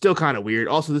 Still kind of weird.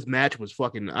 Also, this match was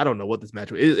fucking. I don't know what this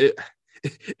match was.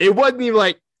 It wasn't even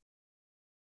like.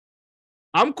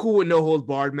 I'm cool with no holds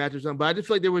barred match or something, but I just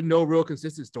feel like there was no real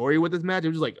consistent story with this match. It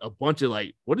was just like a bunch of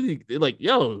like, what did he like?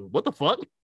 Yo, what the fuck?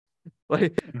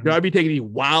 Like, Darby taking these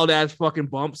wild ass fucking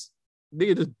bumps.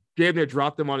 Nigga just damn near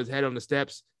dropped him on his head on the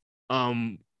steps.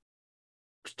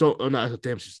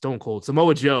 Stone Cold.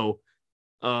 Samoa Joe,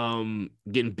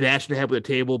 getting bashed in the head with a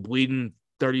table, bleeding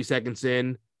 30 seconds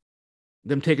in.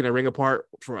 Them taking a ring apart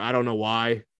for I don't know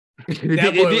why.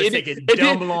 That boy was taking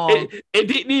dumb long. It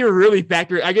didn't even really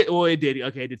factor. It did.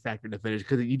 Okay, it did factor in the finish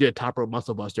because you did a top rope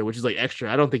muscle buster, which is like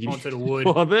extra. I don't think you onto the wood.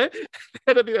 I don't think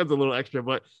that's a little extra,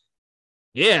 but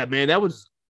yeah, man, that was.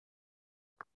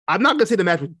 I'm not gonna say the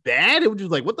match was bad. It was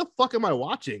just like, what the fuck am I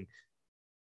watching?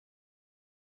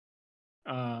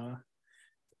 I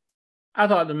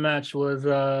thought the match was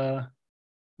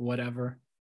whatever.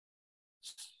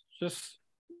 Just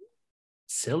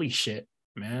silly shit,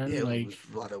 man. Yeah, like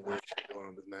a lot of weird shit going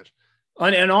on in this match.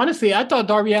 And honestly, I thought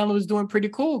Darby Allin was doing pretty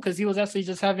cool because he was actually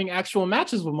just having actual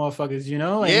matches with motherfuckers,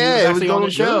 and yeah, he was actually on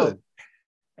the show. Good.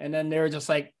 And then they were just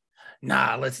like,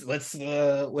 nah, let's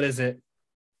what is it?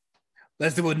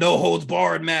 Let's do a no holds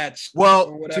barred match.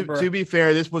 Well, to be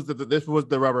fair, this was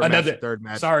the rubber match, third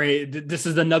match. Sorry, this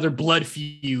is another blood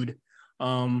feud.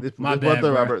 This was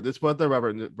the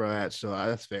rubber match, so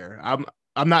that's fair. I'm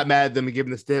not mad at them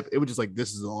giving the stiff. It was just like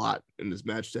this is a lot in this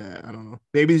match. I don't know.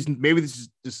 Maybe this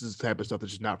is the type of stuff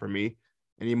that's just not for me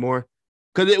anymore.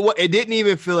 Because it didn't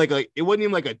even feel like it wasn't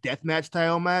even like a deathmatch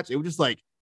style match. It was just like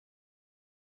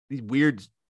these weird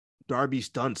Darby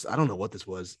stunts. I don't know what this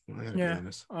was. I gotta be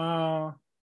honest.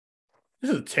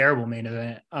 This is a terrible main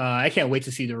event. I can't wait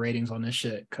to see the ratings on this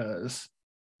shit because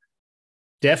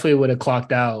definitely would have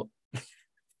clocked out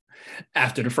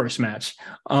after the first match.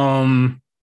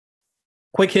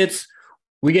 Quick hits.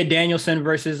 We get Danielson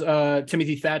versus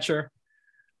Timothy Thatcher.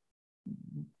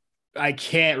 I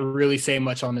can't really say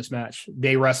much on this match.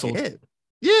 They wrestled.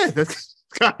 Yeah, that's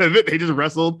kind of it. They just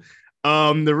wrestled.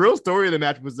 The real story of the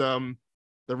match was the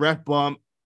ref bump.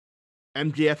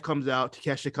 MJF comes out.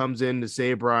 Takeshita comes in to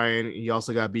save Brian. He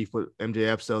also got beef with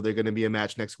MJF, so they're going to be a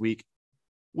match next week.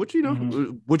 Which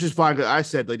which is fine. Because I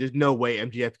said there's no way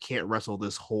MJF can't wrestle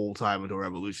this whole time until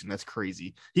Revolution. That's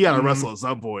crazy. He got to wrestle at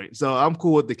some point. So I'm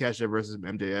cool with Takeshita versus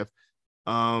MJF.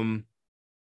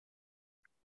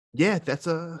 Yeah, that's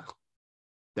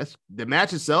the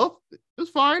match itself. It was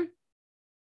fine.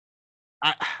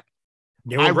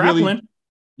 They were grappling.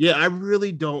 I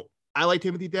really don't. I like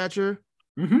Timothy Thatcher.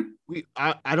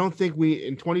 I don't think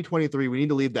in 2023 we need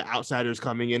to leave the outsiders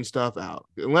coming in stuff out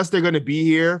unless they're going to be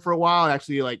here for a while and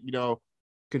actually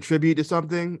contribute to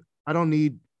something. I don't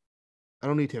need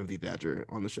Timothy Thatcher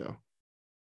on the show.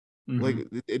 Like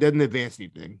Mm-hmm. it doesn't advance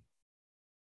anything.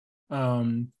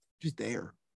 Um, Just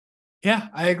there. yeah,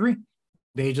 I agree.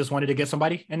 They just wanted to get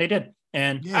somebody, and they did.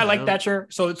 And I like Yeah, Thatcher,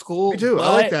 so it's me cool. too. I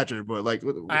like But Thatcher, but like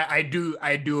I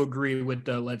do agree with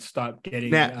the let's stop getting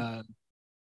now,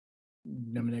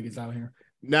 them niggas out here.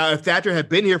 now if Thatcher had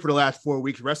been here for the last 4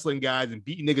 weeks wrestling guys and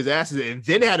beating niggas' asses and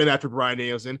then had him after Brian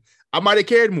Danielson, I might have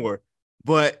cared more.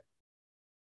 But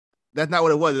that's not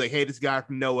what it was. Like, hey, this guy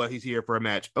from Noah, he's here for a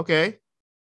match. Okay,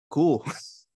 cool.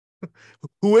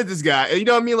 Who is this guy? And you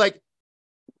know what I mean? Like,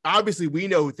 obviously we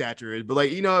know who Thatcher is, but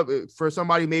like, you know, for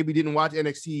somebody maybe didn't watch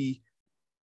NXT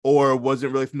or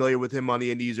wasn't really familiar with him on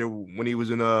the indies or when he was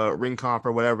in a ring comp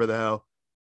or whatever the hell.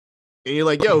 And you're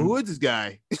like, yo, who is this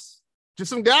guy? Just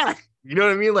some guy. You know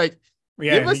what I mean? Like,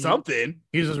 Yeah, give us something.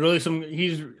 He's just really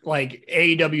he's like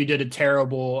AEW did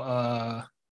terrible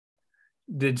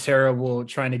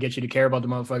trying to get you to care about the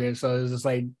motherfucker. So it's just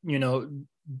like, you know,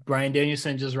 Brian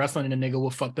Danielson just wrestling a nigga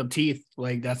with fucked up teeth.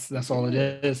 Like that's all it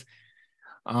is.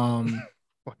 Why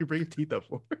you bring your teeth up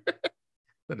for?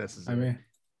 Not necessary.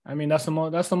 I mean that's the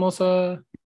most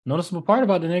noticeable part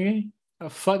about the nigga.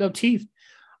 Fucked up teeth.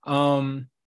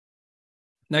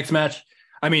 Next match.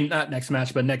 I mean, not next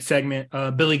match, but next segment.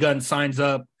 Billy Gunn signs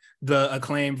up the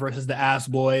Acclaim versus the Ass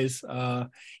Boys.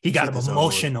 He got him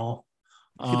emotional.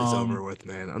 Get this over with,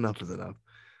 man. Enough is enough.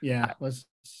 Yeah, let's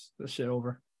shit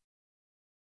over.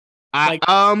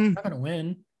 I'm not gonna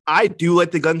win. I do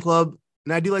like the Gun Club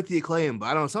and I do like the Acclaim, but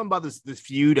I don't know something about this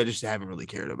feud I just haven't really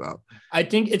cared about. I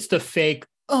think it's the fake.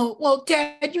 Oh well,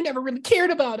 Dad, you never really cared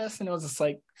about us, and I was just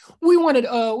like, we wanted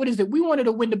what is it? We wanted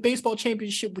to win the baseball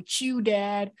championship with you,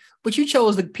 Dad, but you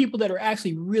chose the people that are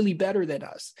actually really better than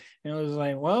us. And I was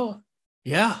like, well,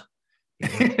 yeah.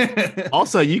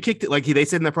 Also, you kicked it like they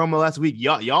said in the promo last week.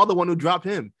 Y'all the one who dropped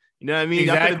him. You know what I mean?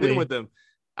 Exactly. Y'all could have been with them.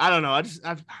 I don't know.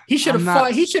 He should have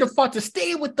fought. He should have fought to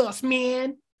stay with us,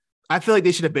 man. I feel like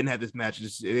they should have had this match.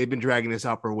 They've been dragging this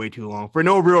out for way too long for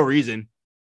no real reason.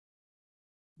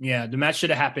 Yeah, the match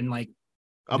should have happened like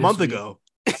a month ago.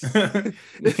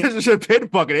 This should have been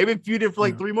fucking. They've been feuding for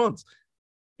like 3 months.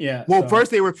 Yeah. Well, first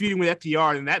they were feuding with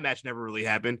FTR, and that match never really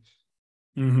happened.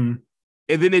 Mm-hmm.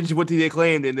 And then they just went to the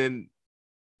Acclaimed, and then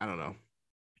I don't know.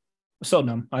 So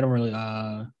dumb. I don't really.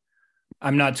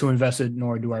 I'm not too invested,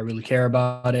 nor do I really care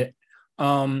about it.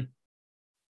 The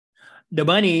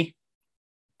Bunny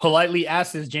politely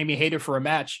asks Jamie Hayter for a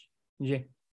match,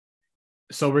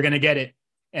 so we're gonna get it.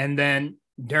 And then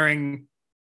during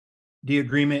the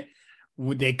agreement,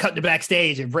 they cut the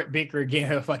backstage, and Britt Baker getting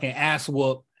her fucking ass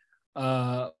whooped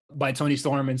by Toni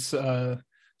Storm and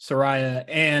Saraya.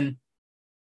 And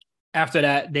after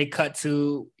that, they cut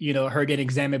to, you know, her getting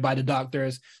examined by the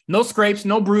doctors. No scrapes,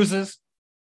 no bruises.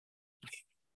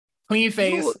 Clean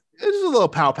face. It was a little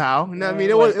pow pow. You know what I mean?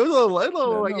 It was a little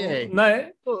like, hey,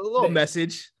 a little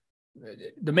message.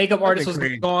 The makeup artist was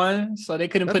gone, so they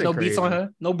couldn't put no beats on her.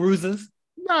 No bruises.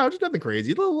 No, just nothing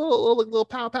crazy. Little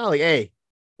pow pow. Like, hey,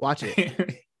 watch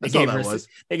it. That's all that was.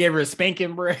 They gave her a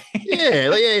spanking, bro.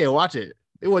 yeah, watch it.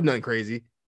 It wasn't nothing crazy.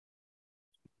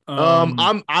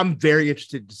 I'm very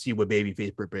interested to see what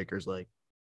babyface Britt Baker's like.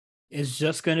 It's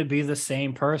just gonna be the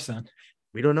same person.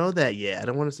 We don't know that yet. I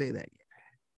don't want to say that yet.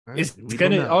 Right?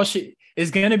 It's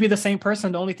gonna be the same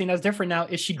person. The only thing that's different now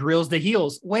is she grills the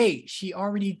heels. Wait, she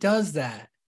already does that.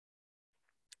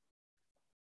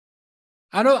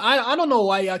 I don't know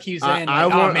why y'all keep saying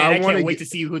I can't wait to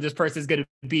see who this person is gonna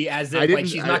be, as if like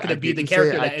she's not gonna be the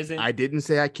character that isn't. I didn't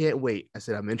say I can't wait. I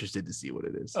said I'm interested to see what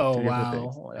it is. Oh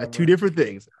wow, two different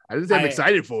things. I didn't say I'm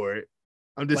excited for it.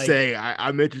 I'm just saying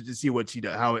I'm interested to see what she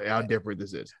does, how different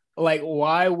this is. Like,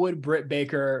 why would Britt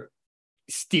Baker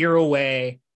steer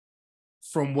away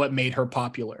from what made her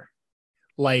popular?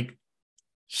 Like,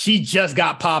 she just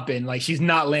got popping. Like, she's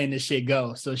not letting this shit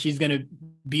go. So she's gonna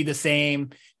be the same,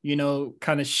 you know,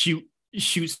 kind of shoot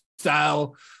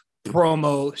style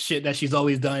promo shit that she's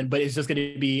always done, but it's just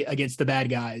gonna be against the bad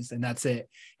guys, and that's it.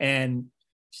 And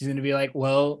she's gonna be like,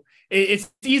 well,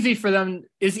 it's easy for them.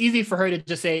 It's easy for her to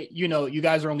just say, you know, you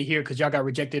guys are only here because y'all got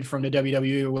rejected from the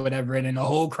WWE or whatever, and then the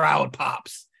whole crowd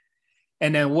pops.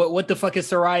 And then what the fuck is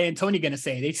Saraya and Tony gonna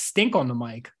say? They stink on the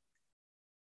mic.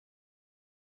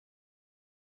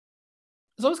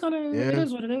 So it's kind of it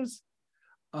is what it is.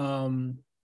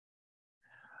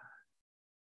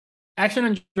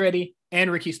 Action Andretti and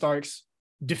Ricky Starks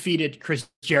defeated Chris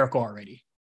Jericho already.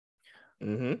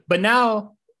 Mm-hmm. But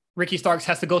now Ricky Starks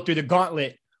has to go through the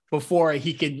gauntlet before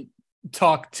he can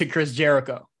talk to Chris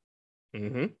Jericho.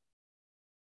 Mm-hmm.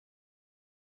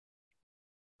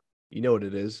 You know what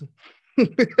it is.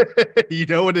 You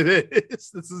know what it is.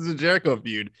 This is a Jericho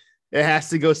feud. It has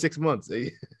to go 6 months.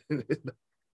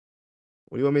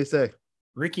 What do you want me to say?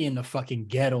 Ricky in the fucking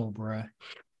ghetto, bruh.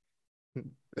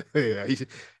 Yeah,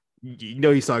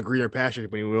 he saw greener pastures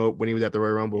when he was at the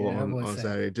Royal Rumble Yeah, on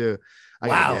Saturday too. I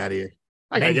gotta get wow. out of here.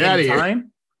 I gotta Been get out of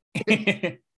getting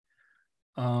here.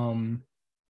 time.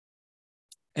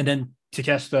 And then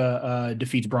Takeshita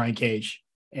defeats Brian Cage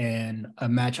in a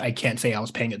match I can't say I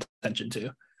was paying attention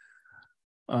to.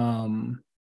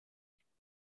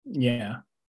 Yeah.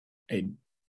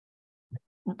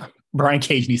 Brian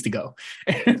Cage needs to go.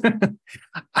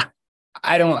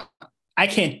 I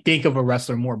can't think of a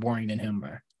wrestler more boring than him,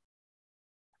 bro.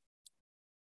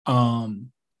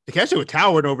 Takeshita was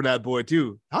towering over that boy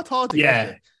too. How tall is Takeshita?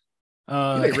 Yeah.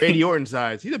 He's like Randy Orton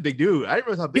size. He's a big dude. I didn't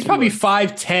realize how big he's probably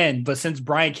 5'10", but since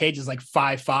Brian Cage is like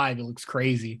 5'5", it looks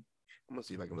crazy. I'm gonna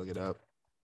see if I can look it up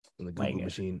in the Google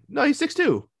machine. No, he's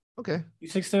 6'2". Okay.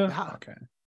 He's 6'2"? Okay.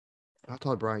 How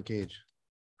tall is Brian Cage?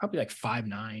 Probably like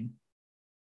 5'9".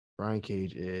 Brian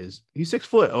Cage he's 6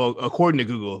 foot. Oh, according to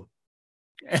Google.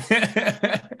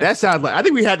 That sounds like, I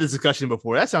think we had this discussion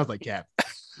before. That sounds like cap.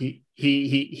 He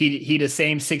the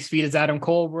same 6 feet as Adam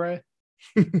Cole, bro.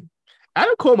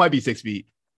 Adam Cole might be 6 feet.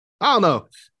 I don't know.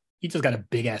 He just got a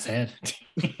big ass head.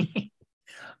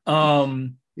 Yeah,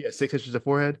 6 inches of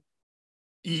forehead.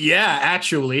 Yeah,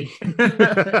 actually.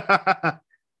 Not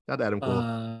Adam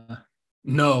Cole.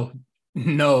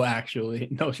 No, actually.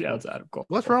 No shouts to Adam Cole.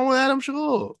 What's wrong with Adam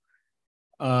Cole?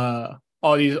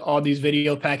 All these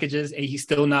video packages and he's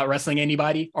still not wrestling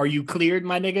anybody. Are you cleared,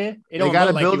 my nigga? They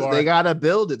gotta build it. They gotta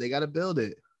build it. They gotta build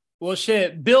it. Well,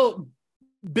 shit, build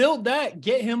that.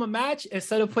 Get him a match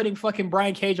instead of putting fucking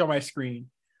Brian Cage on my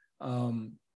screen.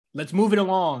 Let's move it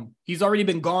along. He's already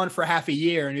been gone for half a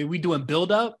year, and we doing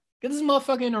build up. Get this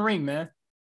motherfucker in the ring, man.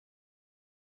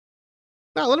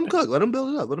 No, let him cook. Let him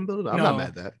build it up. I'm not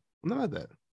mad at that.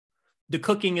 The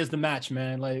cooking is the match,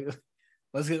 man. Like,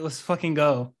 let's fucking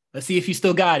go. Let's see if you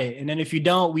still got it. And then if you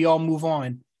don't, we all move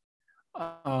on.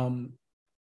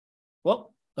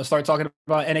 Well, let's start talking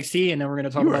about NXT, and then we're going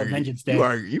to talk about Vengeance Day.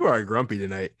 You are grumpy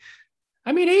tonight.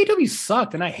 I mean, AEW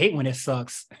sucked, and I hate when it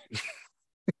sucks.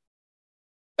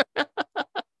 Let's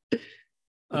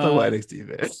talk about NXT,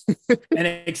 man.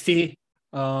 NXT,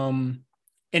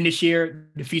 in this year,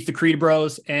 defeats the Creed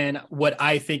Bros, and what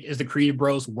I think is the Creed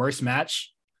Bros' worst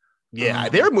match. Yeah,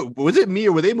 was it me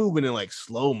or were they moving in like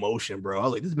slow motion, bro? I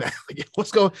was like, this man, like,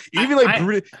 what's going?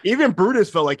 Even Brutus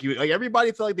felt like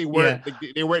everybody felt like they weren't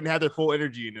they weren't had their full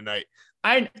energy in the night.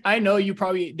 I know they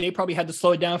probably had to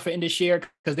slow it down for Indus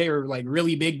because they were like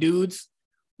really big dudes,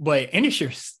 but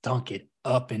Indus stunk it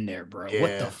up in there, bro. Yeah.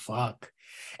 What the fuck?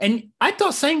 And I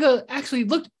thought Sanga actually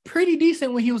looked pretty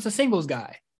decent when he was a singles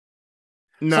guy.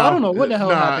 No, so I don't know what the hell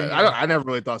happened. I never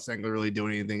really thought Sanga really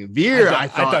doing anything. Veer, I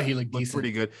thought he looked decent,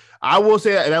 pretty good. I will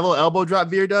say that little elbow drop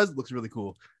Veer does looks really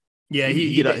cool. Yeah,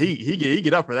 he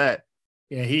get up for that.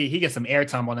 Yeah, he gets some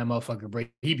airtime on that motherfucker, bro.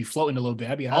 He'd be floating a little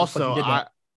bit.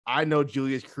 I know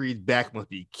Julius Creed's back must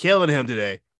be killing him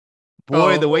today.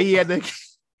 Boy, the way he had the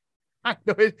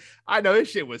I know his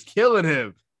shit was killing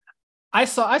him. I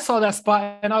saw that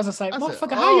spot and I was just like,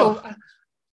 motherfucker, how you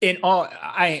in all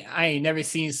I ain't never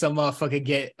seen some motherfucker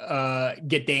get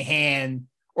their hand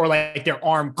or like their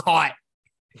arm caught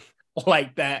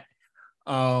like that.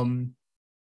 How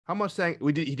much Sang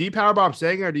did he powerbomb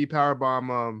Sanga or did he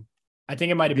powerbomb I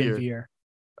think it might have been Veer.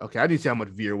 Okay, I need to see how much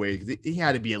Veer weighed because he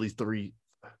had to be at least 3.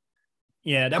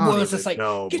 Yeah, that boy was just like,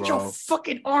 get your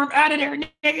fucking arm out of there,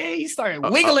 nigga. He started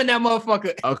wiggling that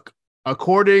motherfucker.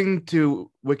 According to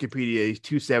Wikipedia, he's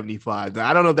 275. Now,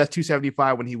 I don't know if that's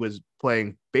 275 when he was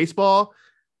playing baseball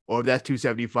or if that's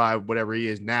 275, whatever he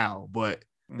is now, but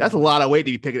that's a lot of weight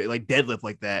to be picking like deadlift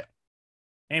like that.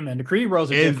 Hey, man, the Creed Bros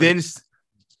are different. And then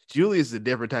Julius is a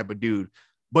different type of dude.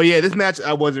 But yeah, this match,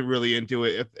 I wasn't really into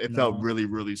it. It felt really,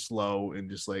 really slow and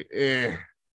just like, eh.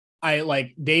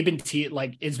 They've been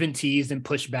it's been teased and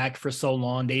pushed back for so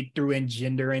long. They threw in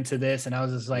gender into this, and I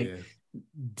was just like,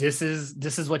 this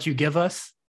is what you give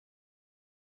us.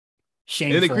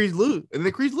 Shameful. And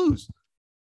the Creeds lose.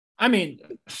 I mean,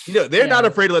 they're not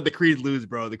afraid to let the Creeds lose,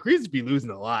 bro. The Creeds be losing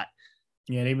a lot.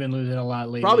 Yeah, they've been losing a lot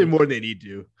lately. Probably more than they need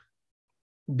to.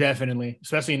 Definitely,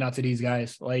 especially not to these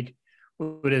guys. Like,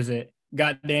 what is it?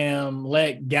 Goddamn,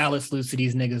 let Gallus lose to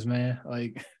these niggas, man.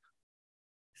 Like, this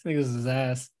niggas is his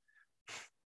ass.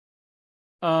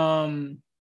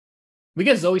 We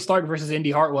get Zoe Stark versus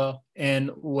Indy Hartwell,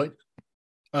 and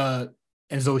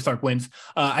Zoe Stark wins.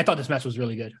 I thought this match was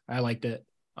really good. I liked it.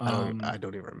 I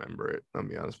don't even remember it. I'll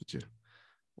be honest with you.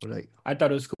 I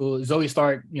thought it was cool. Zoe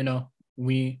Stark,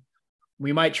 we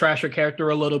might trash her character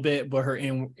a little bit, but her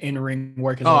in-ring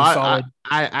work is solid.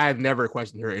 I've never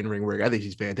questioned her in-ring work. I think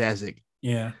she's fantastic.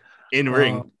 Yeah.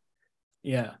 In-ring.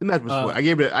 Yeah. The match was fun. I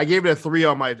gave it a 3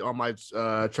 on my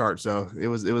chart, so it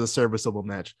was a serviceable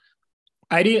match.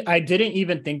 I didn't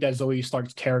even think that Zoe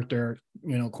Stark's character,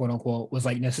 quote unquote, was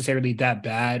like necessarily that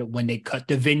bad when they cut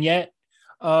the vignette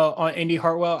on Indy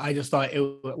Hartwell. I just thought it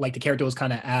like the character was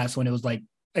kind of ass when it was like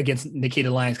against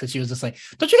Nikita Lyons, because she was just like,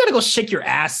 "Don't you gotta go shake your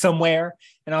ass somewhere?"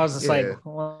 And I was just like,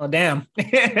 "Well, damn."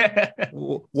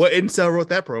 What incel wrote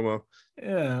that promo?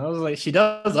 Yeah, I was like, she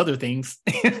does other things.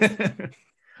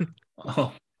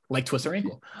 Oh, like twist her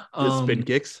ankle. Spin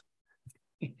kicks.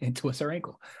 And twist her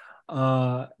ankle.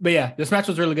 But yeah, this match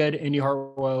was really good. Indy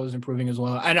Hartwell was improving as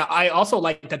well. And I also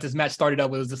like that this match started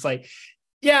up. It was just like,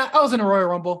 yeah, I was in a Royal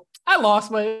Rumble. I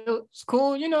lost, but it was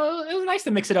cool. It was nice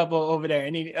to mix it up over there.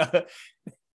 And he,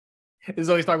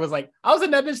 Zoe Stark was like, I was in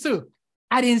that bitch too.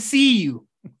 I didn't see you.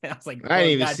 I was like, I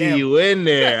didn't even see you in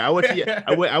there. I went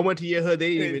to your hood.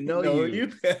 They didn't even know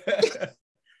you.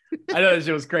 I know that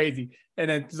shit was crazy. And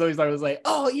then Zoe Stark was like,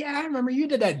 "Oh yeah, I remember you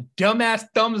did that dumbass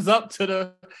thumbs up to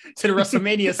the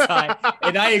WrestleMania sign."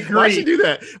 And I agree. Why should you do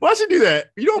that? Why should you do that?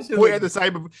 You don't point at the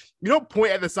sign. You don't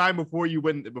point at the sign before you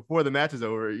win. Before the match is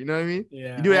over. You know what I mean?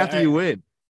 Yeah. You do it after you win.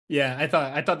 Yeah, I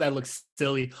thought that looked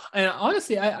silly. And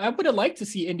honestly, I would have liked to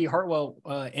see Indy Hartwell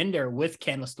in there with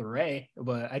Candice LeRae,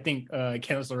 but I think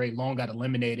Candice LeRae long got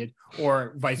eliminated,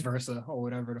 or vice versa, or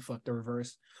whatever the fuck the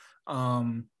reverse.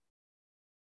 But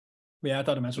yeah, I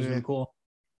thought the match was really cool.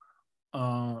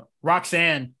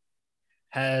 Roxanne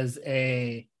has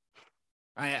I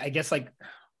guess like,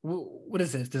 what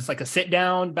is this? This like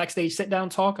a backstage sit down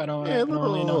talk? I don't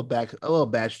really know. A little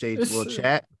backstage, little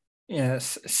chat.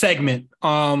 Yes, segment.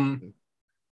 Toxic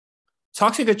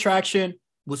Attraction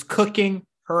was cooking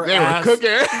her ass.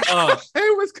 They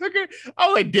was cooking.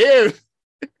 Oh, like, damn.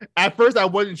 At first, I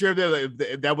wasn't sure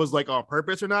if that was like on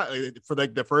purpose or not. Like, for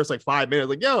like the first like 5 minutes,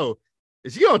 like, yo,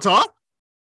 is she gonna talk?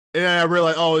 And I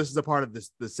realized, oh, this is a part of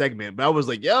the segment. But I was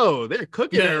like, yo, they're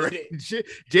cooking her.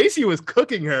 JC was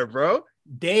cooking her, bro.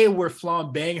 They were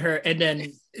flambeing her, and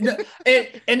then and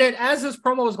then as this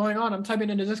promo was going on, I'm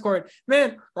typing in the Discord,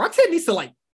 man, Roxanne needs to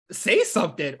like say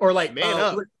something, or like man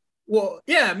up. Well,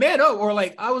 yeah, man up, or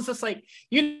like I was just like,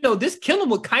 this Kill 'Em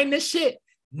With Kindness shit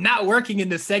not working in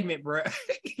this segment, bro.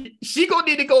 She gonna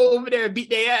need to go over there and beat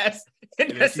their ass,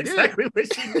 and that's exactly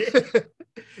what she did.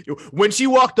 When she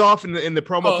walked off and the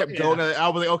promo kept going, I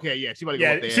was like, okay, yeah, she about to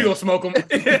go. She gonna smoke them.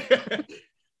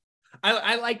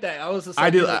 I like that. I was just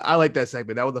like, I like that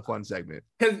segment. That was a fun segment.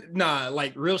 Cause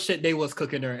like real shit, they was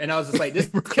cooking her, and I was just like, this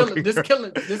Kill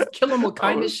 'Em With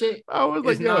Kindness shit. I was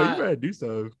like, yo, you better do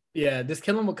so. Yeah, this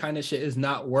Kill 'Em With Kindness shit is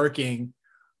not working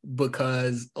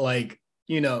because like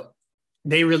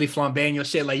they really flambeing your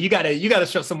shit. Like you gotta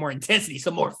show some more intensity,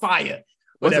 some more fire.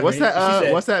 What's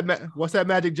that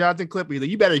Magic Johnson clip? He's like,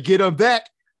 you better get him back.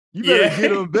 You better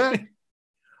get him back.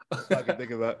 I can think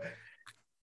about.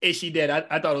 And she did.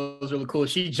 I thought it was really cool.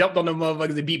 She jumped on the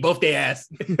motherfuckers and beat both their ass.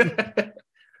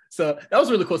 So that was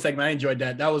a really cool segment. I enjoyed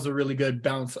that. That was a really good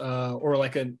bounce, or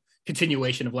like a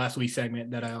continuation of last week's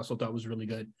segment that I also thought was really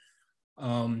good.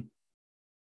 A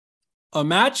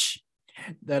match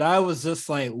that I was just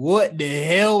like, what the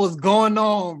hell was going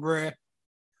on, bruh?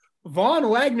 Von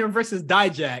Wagner versus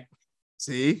Dijak.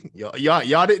 See,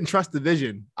 y'all didn't trust the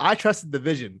vision. I trusted the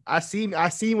vision. I seen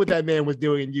what that man was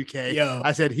doing in UK. Yo.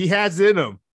 I said he has it in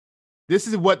him. This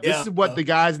is what the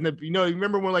guys in the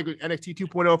remember when like NXT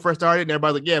 2.0 first started and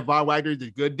everybody's like, yeah, Von Wagner is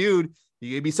a good dude.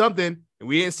 He could be something, and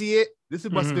we didn't see it. This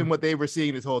must have been what they were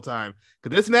seeing this whole time.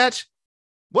 Because this match,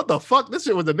 what the fuck? This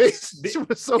shit was amazing. This shit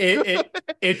was so good.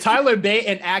 If Tyler Bate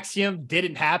and Axiom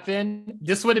didn't happen,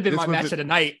 this would have been my match of the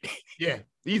night. Yeah,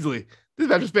 easily. This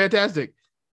match was fantastic.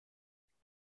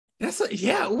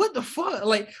 What the fuck?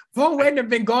 Like Von Wagner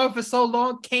been gone for so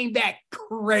long, came back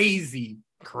crazy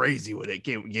with it.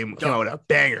 Came out with a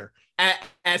banger. At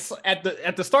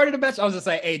the start of the match, I was just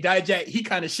like, "Hey, Dijak, he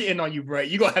kind of shitting on you, bro.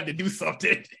 You gonna have to do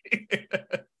something."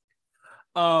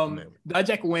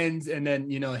 Dijak wins, and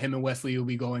then him and Wesley will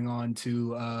be going on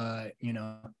to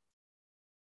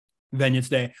Vengeance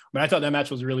Day. But I thought that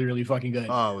match was really, really fucking good.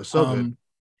 Oh, it was so good.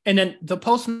 And then the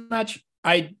post match,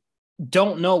 I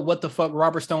don't know what the fuck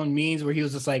Robert Stone means, where he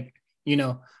was just like,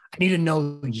 I need to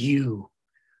know you.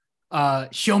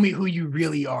 Show me who you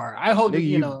really are. I hope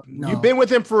no. You've been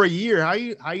with him for a year. How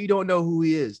you don't know who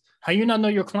he is? How you not know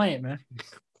your client, man?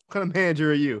 What kind of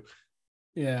manager are you?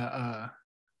 Yeah.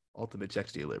 Ultimate check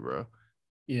stealer, bro.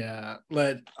 Yeah.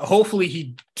 But hopefully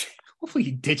he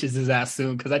ditches his ass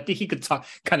soon, because I think he could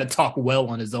talk well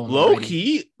on his own. Low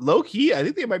key, I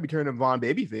think they might be turning Von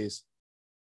babyface.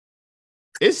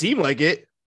 It seemed like it.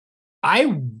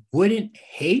 I wouldn't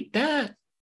hate that.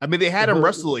 I mean, they had him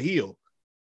wrestle a heel.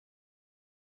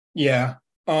 Yeah.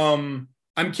 I'm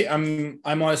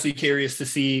honestly curious to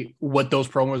see what those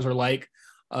promos are like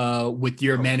with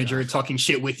your manager talking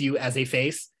shit with you as a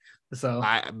face. So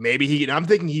I'm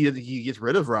thinking he gets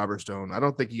rid of Robert Stone. I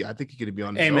think he could be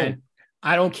on his hey own. man,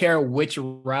 I don't care which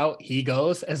route he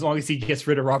goes as long as he gets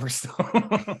rid of Robert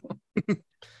Stone.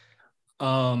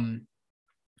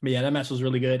 But yeah, that match was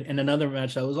really good. And another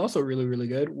match that was also really, really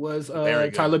good was Very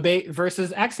good. Tyler Bate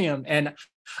versus Axiom. And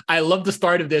I love the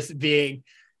start of this being,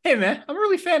 hey man, I'm a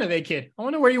really fan of that kid. I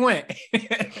wonder where you went.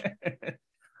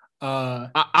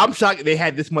 I'm shocked they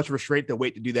had this much restraint to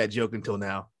wait to do that joke until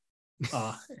now.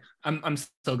 I'm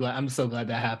so glad. I'm so glad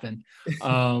that happened.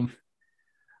 I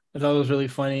thought it was really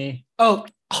funny. Oh,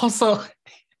 also,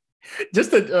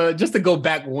 just to go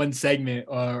back one segment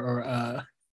or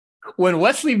when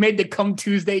Wesley made the "Come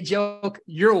Tuesday" joke,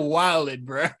 you're wilded,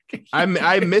 bro.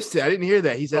 I missed it. I didn't hear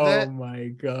that. He said that. Oh my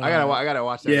god! I gotta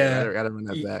watch that. Yeah, I gotta run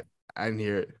that back. I didn't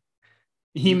hear it.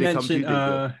 He mentioned,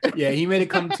 he made a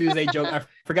 "Come Tuesday" joke. I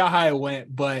forgot how it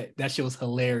went, but that shit was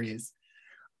hilarious.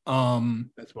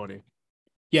 That's funny.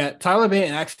 Yeah, Tyler Bate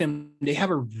and Axton, they have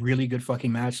a really good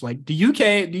fucking match. Like the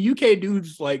UK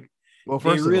dudes, like, well,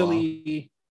 first they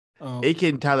really, AK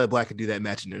and Tyler Black could do that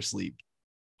match in their sleep.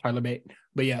 Tyler Bate,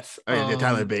 but yes,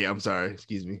 Tyler Bate. I'm sorry,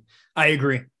 excuse me. I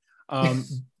agree. Them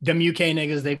UK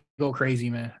niggas, they go crazy,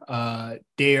 man.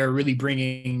 They are really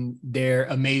bringing their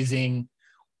amazing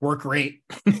work rate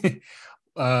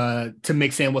to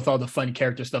mix in with all the fun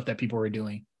character stuff that people were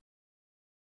doing.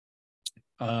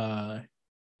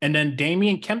 And then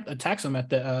Damian Kemp attacks him at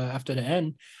the after the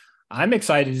end. I'm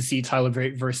excited to see Tyler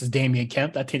Bate versus Damian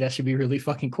Kemp. I think that should be really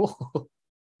fucking cool.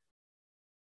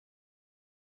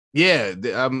 Yeah,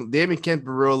 Damian Kemp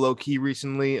real low key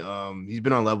recently. He's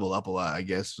been on Level Up a lot, I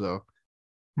guess. So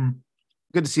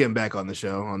good to see him back on the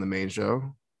show, on the main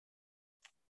show.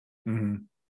 Mm-hmm.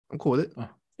 I'm cool with it.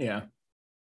 Yeah.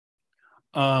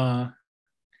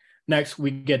 Next we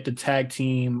get the tag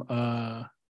team.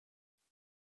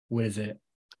 What is it?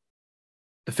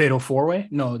 The Fatal 4-Way?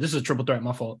 No, this is a triple threat.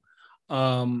 My fault.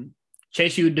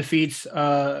 Chase U defeats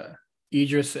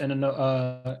Idris and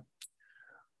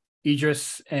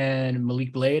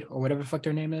Malik Blade or whatever the fuck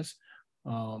their name is.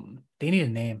 They need a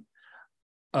name.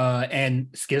 And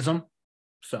Schism.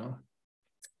 So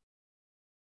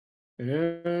it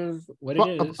is what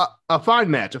it is. A fine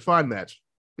match.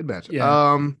 Good match.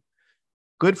 Yeah.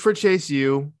 Good for Chase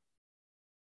U.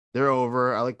 They're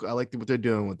over. I like what they're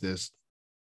doing with this.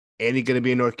 And he's gonna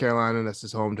be in North Carolina. That's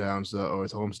his hometown, or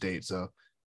his home state. So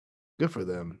good for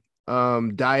them.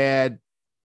 Dyad.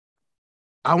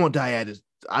 I want Dyad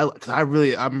I'm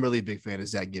really a big fan of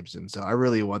Zach Gibson. So I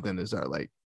really want them to start like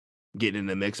getting in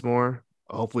the mix more.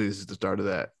 Hopefully this is the start of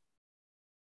that.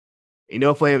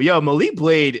 Malik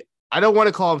Blade. I don't want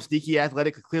to call him sneaky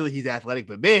athletic because clearly he's athletic,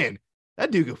 but man, that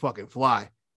dude can fucking fly.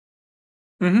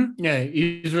 Mm-hmm. Yeah,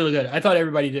 he's really good. I thought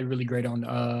everybody did really great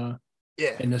on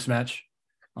in this match.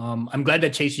 I'm glad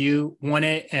that Chase U won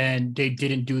it and they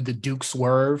didn't do the Duke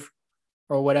swerve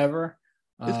or whatever.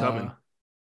 It's coming.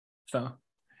 So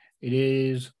it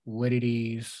is what it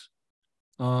is.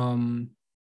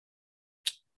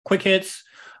 Quick hits.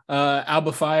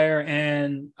 Alba Fire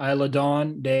and Isla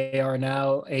Dawn, they are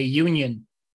now a union.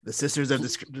 The Sisters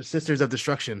of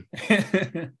Destruction.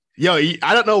 Yo,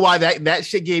 I don't know why that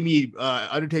shit gave me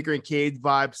Undertaker and Kane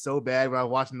vibes so bad when I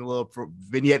was watching the little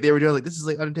vignette they were doing. Like, this is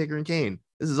like Undertaker and Kane.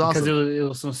 This is awesome. Because it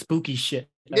was some spooky shit.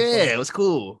 It was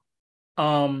cool.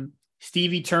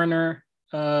 Stevie Turner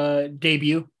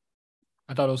debut.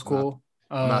 I thought it was cool.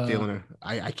 I'm not feeling her.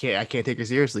 I can't take her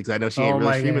seriously because I know she ain't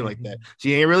really streaming like that.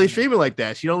 She ain't really streaming like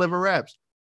that. She don't live her raps.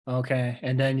 Okay,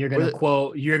 and then you're gonna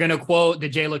quote the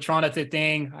Jay Latrona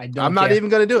thing. I'm not even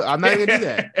gonna do it. I'm not even gonna do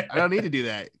that. I don't need to do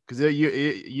that because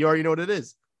you already know what it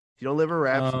is. If you don't live her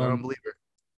raps, I don't believe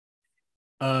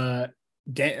her.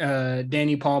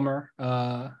 Danny Palmer,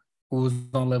 who was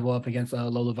on Level Up against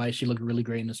Lola Vice, she looked really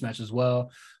great in this match as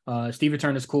well. Steve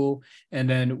Return is cool, and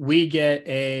then we get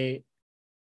I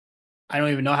don't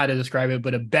even know how to describe it,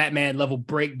 but a Batman level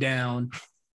breakdown,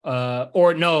 that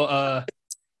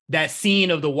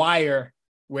scene of The Wire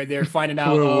where they're finding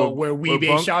out where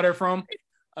Weebay shot her from,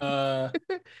 and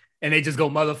they just go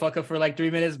motherfucker for like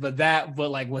 3 minutes. But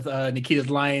like with Nikita's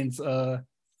lines.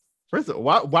 First of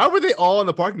all, why were they all in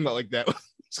the parking lot like that?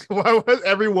 Why was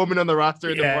every woman on the roster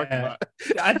in the parking lot?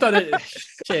 I thought it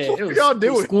was y'all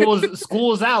doing?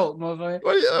 School's out, motherfucker.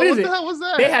 What the hell was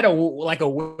that? They had a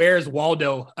Where's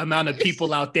Waldo amount of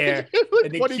people out there.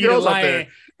 And 20 girls out there.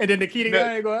 And then Nikita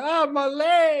guy going, oh, my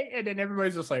leg. And then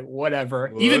everybody's just like, whatever.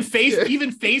 What? Even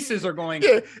faces are going.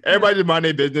 Yeah. Everybody did mind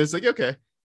their business. Like, okay.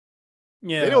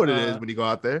 Yeah, They know what it is when you go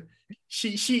out there.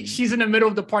 She's in the middle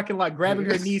of the parking lot, grabbing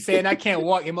her knee, saying, "I can't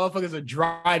walk," and motherfuckers are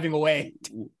driving away.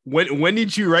 When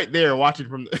did you right there watching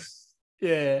from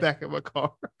the back of my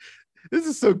car? This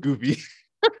is so goofy.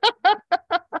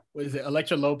 What is it?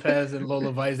 Electra Lopez and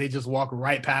Lola Vice, they just walk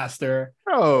right past her.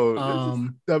 Oh, this is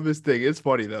the dumbest thing. It's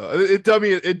funny though. It dumb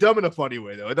in a funny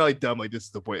way though. It's not like dumb like this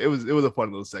is the point. It was a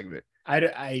fun little segment.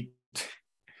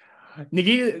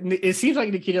 Nikita, it seems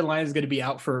like Nikita Lyons is going to be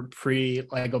out for a pretty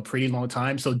long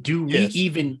time. So do we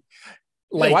even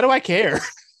like? Why do I care?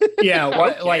 Yeah,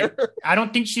 I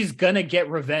don't think she's gonna get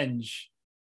revenge.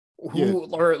 Who's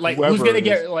gonna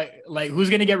get who's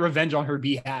gonna get revenge on her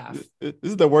behalf? This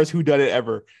is the worst whoddunit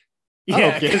ever.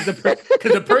 Yeah, because the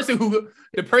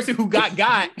person who got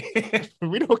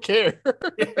we don't care.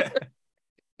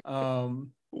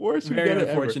 Worst very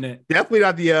unfortunate. Ever. Definitely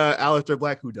not the Aleister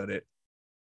Black whoddunit.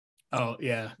 Oh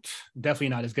yeah, definitely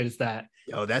not as good as that.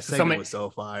 Yo, that segment was so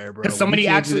fire, bro. Because somebody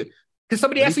actually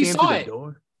saw it.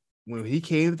 When he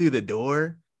came through the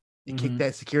door, he kicked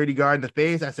that security guard in the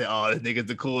face. I said, "Oh, this nigga's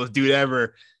the coolest dude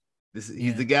ever.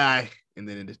 He's the guy." And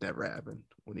then it just never happened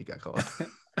when he got caught.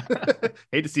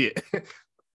 Hate to see it,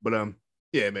 but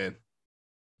yeah, man.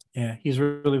 Yeah, he's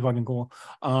really fucking cool.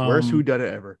 Worst whodunit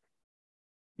ever.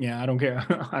 Yeah, I don't care.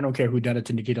 I don't care who done it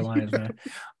to Nikita Lyons, man.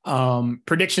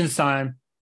 Predictions time.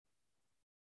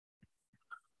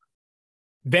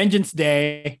 Vengeance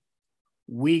Day.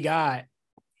 We got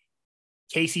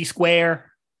Casey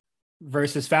Square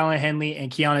versus Fallon Henley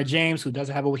and Kiana James, who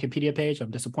doesn't have a Wikipedia page. I'm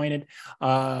disappointed.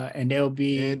 And they'll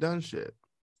be ain't done shit.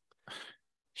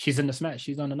 She's in the smash.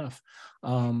 She's done enough.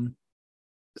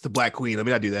 It's the Black Queen. Let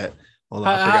me not do that. Hold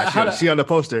on. I forgot she on the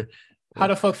poster. How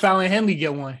the fuck Fallon Henley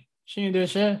get one? She didn't do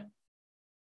shit.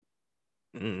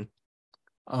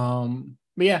 But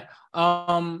yeah.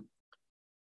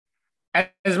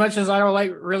 As much as I don't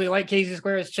really like Casey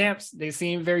Square as champs, they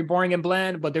seem very boring and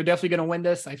bland, but they're definitely going to win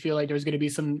this. I feel like there's going to be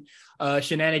some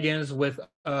shenanigans with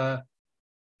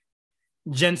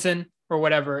Jensen or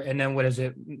whatever. And then what is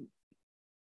it?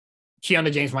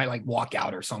 Kiana James might walk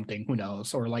out or something. Who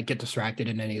knows? Or get distracted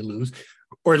and then they lose.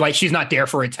 Or she's not there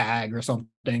for a tag or something.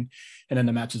 And then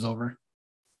the match is over.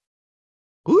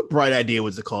 Whose bright idea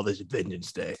was to call this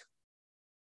Vengeance Day?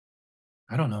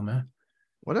 I don't know, man.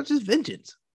 Why not just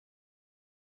Vengeance?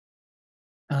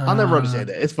 I'll never understand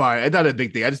that. It's fine. It's not a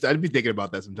big thing. I'd be thinking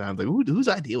about that sometimes. Like, whose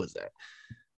idea was that?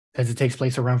 Because it takes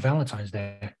place around Valentine's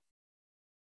Day.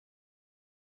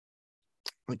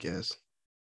 I guess.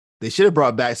 They should have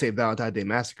brought back St. Valentine's Day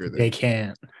Massacre then. They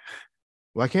can't.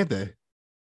 Why can't they?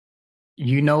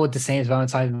 You know what the St.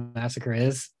 Valentine's Massacre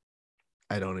is?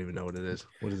 I don't even know what it is.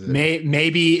 What is it?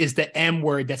 Maybe it's the M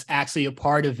word that's actually a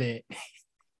part of it.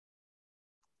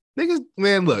 Niggas,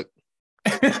 man, look.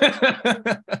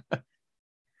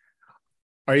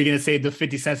 Are you going to say the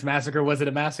 50 Cent Massacre wasn't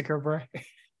a massacre, bro?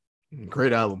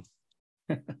 Great album.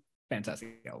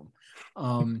 Fantastic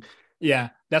album. Yeah,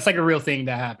 that's a real thing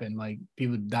that happened.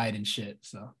 People died and shit.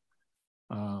 So,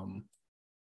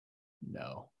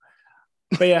 no.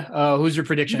 But yeah, who's your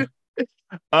prediction?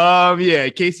 Yeah,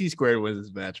 KC Squared wins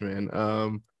this match, man.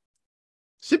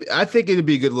 I think it'd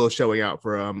be a good little showing out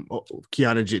for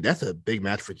Kiana James. That's a big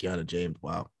match for Kiana James.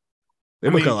 Wow, they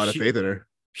put a lot of faith in her.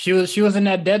 She was in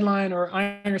that Deadline or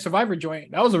Iron Survivor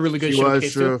joint. That was a really good show. That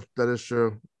is true. That is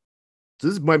true.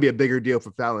 This might be a bigger deal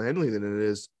for Fallon Henley than it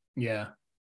is. Yeah.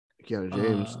 Kiana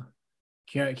James.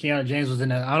 Kiana James was in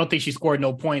that. I don't think she scored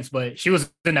no points, but she was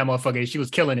in that motherfucker. She was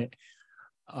killing it.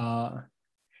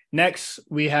 Next,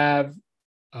 we have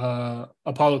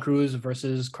Apollo Crews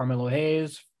versus Carmelo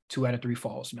Hayes, 2 out of 3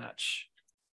 falls match.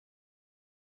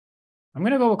 I'm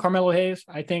gonna go with Carmelo Hayes.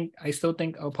 I still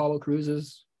think Apollo Crews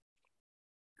is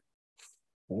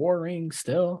boring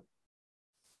still.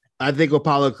 I think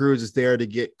Apollo Crews is there to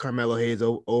get Carmelo Hayes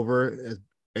over as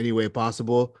any way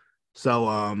possible.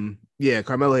 So, yeah,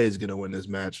 Carmelo Hayes is going to win this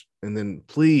match. And then,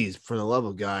 please, for the love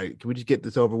of God, can we just get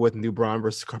this over with and do Braun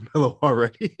versus Carmelo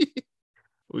already?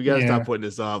 We got to stop putting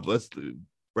this off. Let's do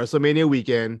WrestleMania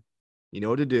weekend. You know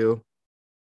what to do.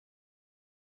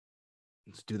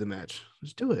 Let's do the match.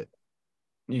 Let's do it.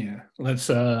 Yeah, let's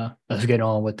get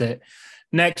on with it.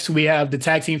 Next, we have the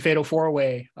Tag Team Fatal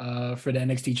 4-Way for the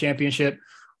NXT Championship.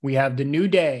 We have The New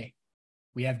Day.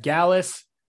 We have Gallus,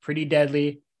 Pretty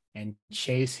Deadly, and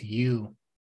Chase U.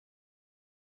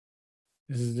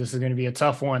 This is going to be a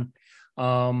tough one.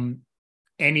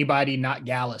 Anybody not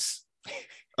Gallus?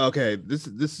 Okay, this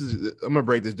is I'm gonna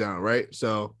break this down, right?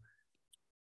 So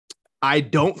I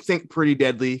don't think Pretty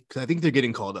Deadly, because I think they're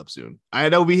getting called up soon. I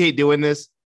know we hate doing this,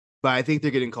 but I think they're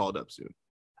getting called up soon.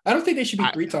 I don't think they should be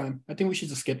 3-time. I think we should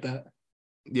just skip that.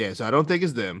 Yeah, so I don't think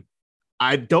it's them.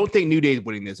 I don't think New Day is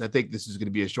winning this. I think this is going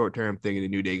to be a short-term thing, and the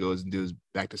New Day goes and does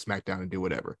back to SmackDown and do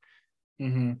whatever.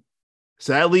 Mm-hmm.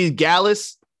 So that leaves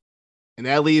Gallus, and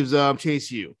that leaves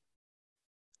Chase U.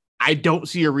 I don't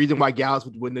see a reason why Gallus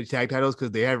would win the tag titles because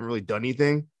they haven't really done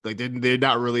anything. Like they're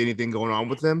not really anything going on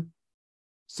with them.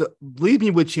 So leave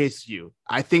me with Chase U.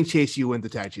 I think Chase U wins the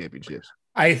tag championships.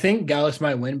 I think Gallus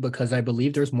might win because I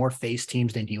believe there's more face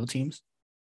teams than heel teams.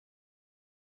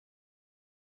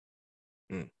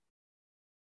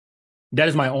 That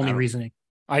is my only reasoning.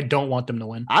 I don't want them to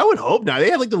win. I would hope not. They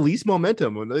have like the least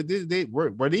momentum. They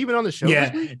were they even on the show?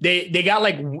 Yeah, they got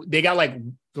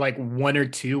like one or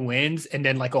two wins and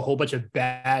then like a whole bunch of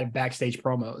bad backstage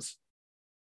promos.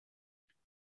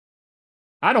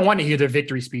 I don't want to hear their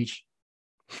victory speech.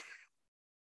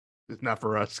 It's not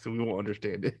for us because we won't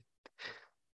understand it.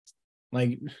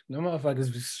 Like no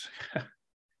motherfuckers.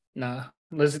 Nah,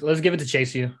 let's give it to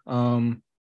Chase U.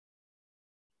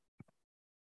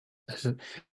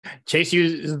 Chase U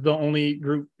is the only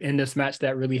group in this match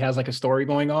that really has like a story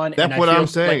going on. That's what I'm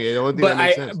saying.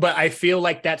 Like, but I feel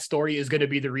like that story is going to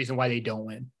be the reason why they don't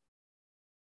win.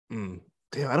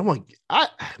 Damn, I don't want.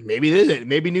 Maybe it is.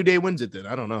 Maybe New Day wins it then.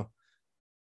 I don't know.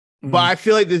 But I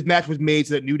feel like this match was made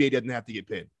so that New Day doesn't have to get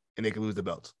pinned and they can lose the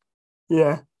belts.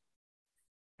 Yeah,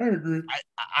 I agree.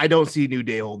 I don't see New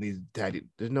Day holding these tag.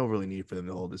 There's no really need for them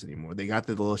to hold this anymore. They got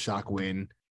the little shock win.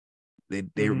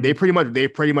 They pretty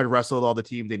much wrestled all the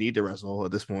teams they need to wrestle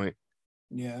at this point.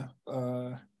 Yeah.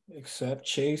 Except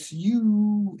Chase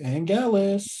U and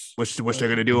Gallus. Which they're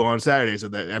gonna do on Saturday. So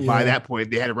that by that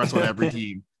point they had to wrestle every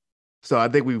team. So I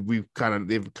think they've kind of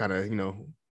did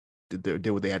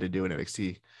what they had to do in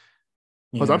NXT.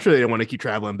 Plus, I'm sure they don't want to keep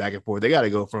traveling back and forth. They got to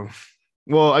go from.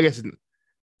 Well, I guess.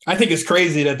 I think it's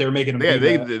crazy that they're making them.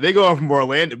 Yeah, they go on from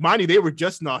Orlando. Mind you, they were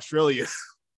just in Australia.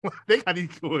 They got to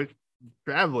go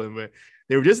traveling, but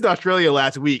they were just in Australia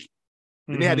last week.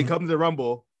 And they had to come to the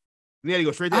Rumble. And they had to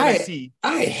go straight to NXT.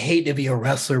 I hate to be a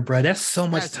wrestler, bro. That's so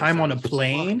much time on a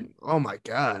plane. Oh my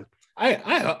god. I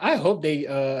hope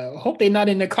they not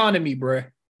in economy, bro.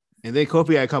 And then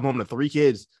Kofi had to come home to 3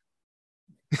 kids.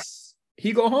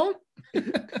 He go home?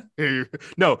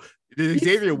 No, did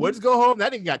Xavier Woods go home?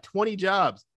 That nigga got 20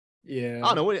 jobs. Yeah,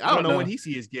 I don't know when he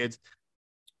see his kids.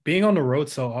 Being on the road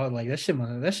so hard, like that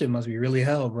shit must be really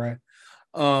hell, bro.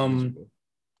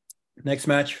 Next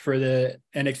match for the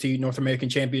NXT North American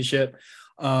Championship,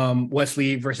 Wes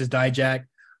Lee versus Dijak.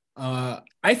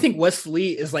 I think Wes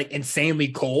Lee is like insanely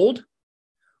cold,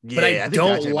 but I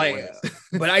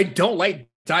don't like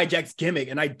Dijak's gimmick,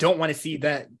 and I don't want to see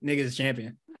that nigga as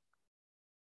champion.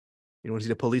 You don't want to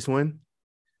see the police win?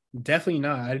 Definitely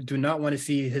not. I do not want to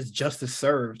see his justice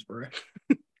served, bro.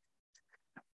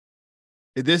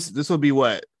 This will be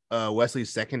what?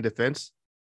 Wesley's second defense?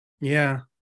 Yeah.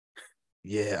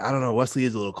 Yeah, I don't know. Wesley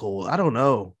is a little cold. I don't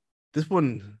know. This is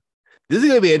going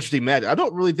to be an interesting match. I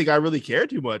don't really think I really care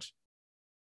too much.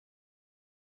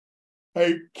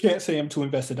 I can't say I'm too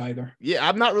invested either. Yeah,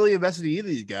 I'm not really invested in either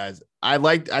of these guys.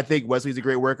 I think Wesley's a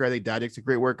great worker. I think Dijak's a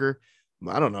great worker.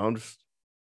 I don't know.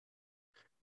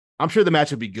 I'm sure the match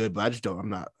will be good, but I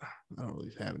don't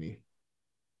really have any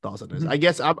thoughts on this. I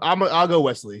guess I'll go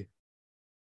Wesley.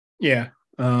 Yeah.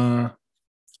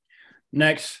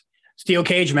 Next, steel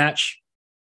cage match.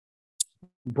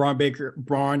 Braun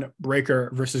Breaker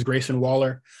versus Grayson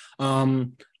Waller.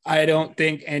 I don't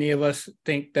think any of us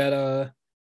think that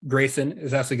Grayson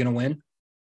is actually going to win,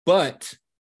 but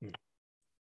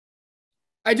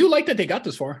I do like that they got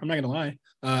this far. I'm not going to lie.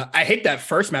 I hate that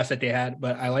first match that they had,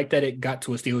 but I like that it got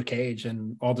to a steel cage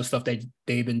and all the stuff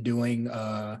they've been doing,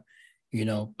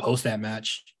 post that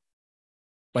match.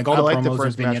 Like all the promos the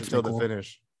first match until the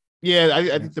finish. Yeah,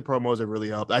 I think the promos have really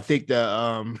helped. I think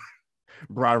that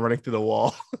Braun running through the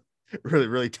wall really,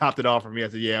 really topped it off for me. I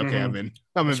said, yeah, okay,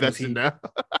 I'm invested now.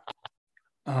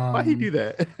 Why'd he do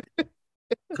that?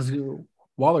 Because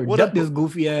Waller ducked this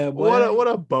goofy ass boy. What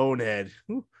a bonehead.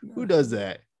 Who does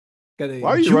that? Why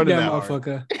are you running that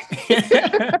motherfucker?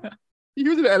 He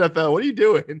was in the NFL. What are you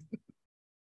doing?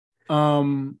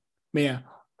 Yeah,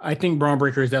 I think Braun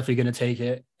Breaker is definitely going to take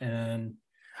it, and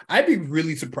I'd be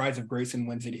really surprised if Grayson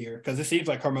wins it here because it seems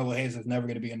like Carmelo Hayes is never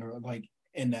going to be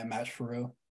in that match for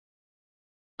real.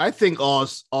 I think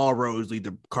all roads lead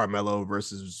to Carmelo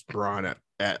versus Braun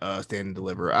at Stand and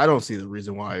Deliver. I don't see the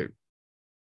reason why.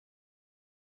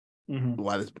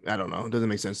 Why this? I don't know. It doesn't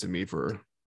make sense to me for.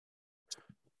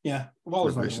 Yeah,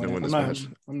 Grayson to win this match.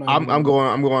 I'm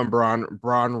going Braun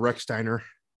Rechsteiner.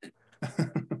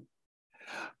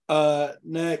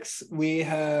 Next we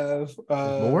have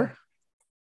more.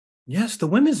 Yes, the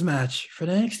women's match for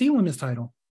the NXT Women's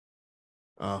title.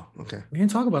 Oh, okay. We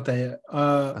didn't talk about that yet.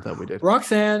 I thought we did.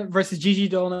 Roxanne versus Gigi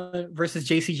Dolan versus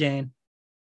JC Jane.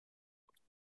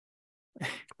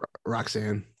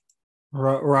 Roxanne.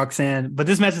 Roxanne, but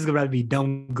this match is going to be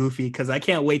dumb goofy because I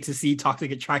can't wait to see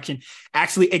Toxic Attraction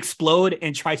actually explode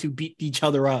and try to beat each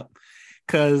other up.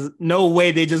 Because no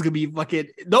way they just gonna be fucking.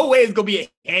 No way it's gonna be a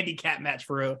handicap match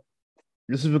for real.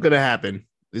 This is what's gonna happen.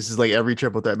 This is like every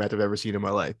triple threat match I've ever seen in my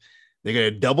life. They're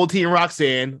gonna double team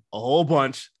Roxanne a whole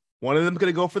bunch. One of them's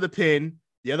gonna go for the pin.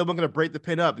 The other one gonna break the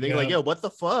pin up. And they're like, "Yo, what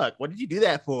the fuck? What did you do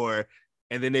that for?"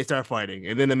 And then they start fighting,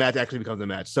 and then the match actually becomes a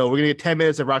match. So we're gonna get 10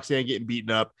 minutes of Roxanne getting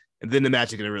beaten up, and then the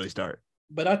match is gonna really start.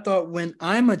 But I thought when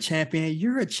I'm a champion,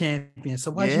 you're a champion.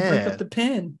 So why'd you break up the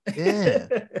pin? Yeah,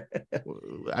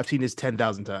 I've seen this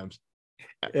 10,000 times.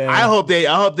 Yeah. I hope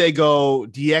they go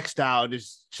DX style and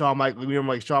just Shawn Michaels.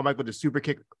 Remember, like Shawn Michaels just super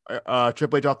kick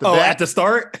Triple H off the bat at the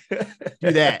start.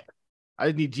 Do that. I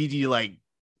just need Gigi to like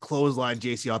clothesline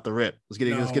JC off the rip. Let's get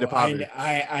it popping.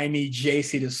 I need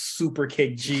JC to super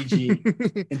kick Gigi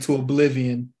into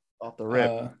oblivion off the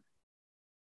rip.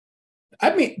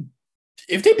 I mean,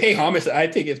 if they pay homage, I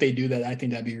think if they do that, I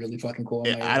think that'd be really fucking cool.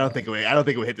 Yeah, I don't think it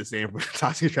would hit the same for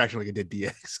Toxic Attraction like it did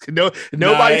DX.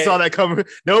 Nobody saw that coming.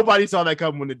 Nobody saw that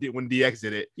coming when DX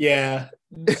did it. Yeah,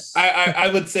 I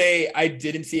would say I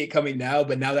didn't see it coming now,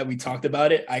 but now that we talked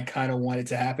about it, I kind of want it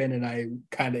to happen, and I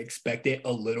kind of expect it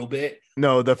a little bit.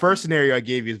 No, the first scenario I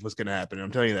gave you is what's going to happen.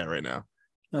 I'm telling you that right now.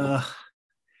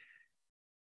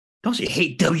 Don't you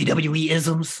hate WWE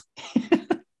isms?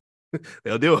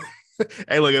 They'll do it.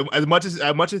 Hey, look, as much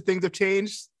as things have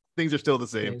changed, things are still the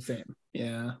same.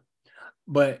 Yeah.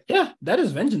 But yeah, that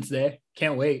is Vengeance Day.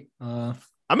 Can't wait. I'm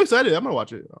excited. I'm gonna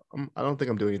watch it. I don't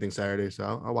think I'm doing anything Saturday, so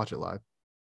I'll watch it live.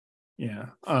 Yeah.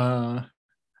 I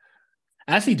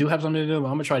actually do have something to do, but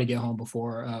I'm gonna try to get home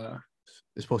before.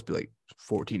 It's supposed to be like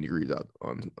 14 degrees out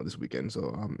on this weekend, so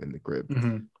I'm in the crib.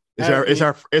 Mm-hmm.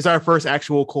 It's our first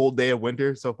actual cold day of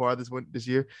winter so far this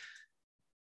year.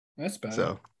 That's bad.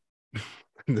 So.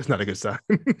 That's not a good sign.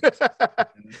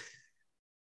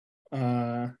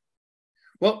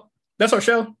 Well, that's our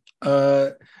show.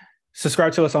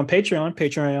 Subscribe to us on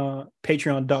patreon.com/the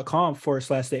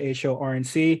A Show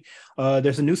RNC.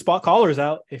 There's a new spot callers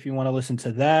out if you want to listen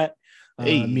to that.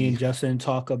 Me and Justin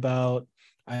talk about,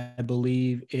 I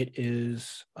believe it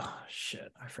is, I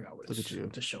forgot what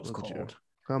the show's called.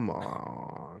 Come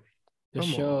on. The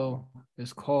show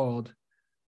is called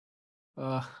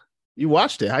you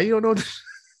watched it. How you don't know?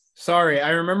 Sorry, I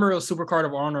remember it was Supercard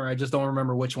of Honor. I just don't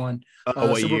remember which one.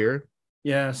 What year?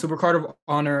 Yeah, Supercard of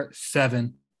Honor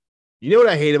 7. You know what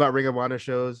I hate about Ring of Honor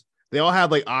shows? They all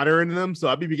have like honor in them, so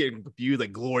I'd be getting confused.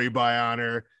 Like Glory by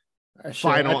Honor,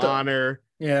 Final Honor.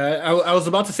 Yeah, I was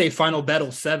about to say Final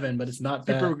Battle 7, but it's not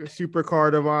that.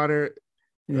 Supercard of Honor.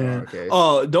 Yeah. Okay.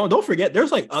 Oh, don't forget.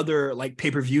 There's like other like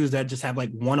pay-per-views that just have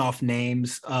like one-off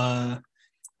names. I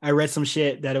read some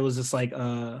shit that it was just like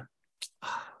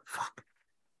fuck.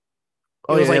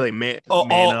 Oh, yeah, like man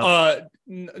up.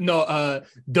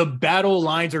 The battle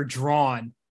lines are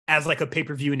drawn as like a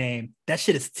pay-per-view name. That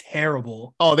shit is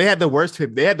terrible. Oh, they had the worst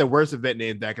event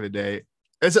names back in the day.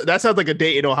 That sounds like a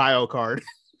Dayton, Ohio card.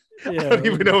 Yeah, I don't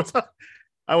even know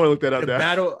I want to look that up now.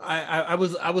 Battle, I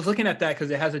was looking at that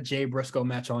because it has a Jay Briscoe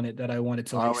match on it that I wanted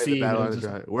to see.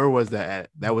 Where was that at?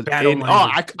 That was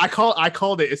I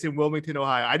called it. It's in Wilmington,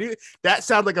 Ohio. I knew that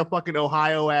sounds like a fucking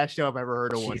Ohio ass show I've ever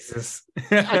heard of. Jesus.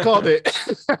 I called it.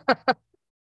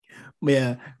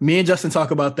 Yeah, me and Justin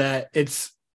talk about that.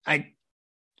 I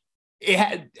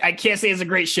can't say it's a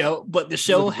great show, but the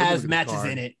show has matches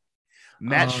in it.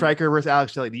 Matt Striker versus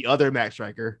Alex Shelley, the other Matt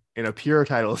Striker in a pure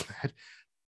titles match.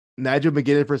 Nigel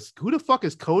McGuinness versus who the fuck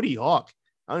is Cody Hawk?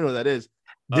 I don't know what that is.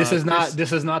 This is not the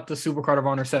Supercard of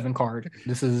Honor 7 card.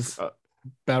 This is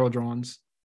Battle Lines.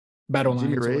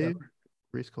 Jimmy Ray,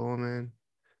 Reese Coleman.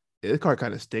 Yeah, this card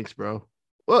kind of stinks, bro.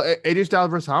 Well, AJ Styles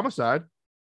versus Homicide.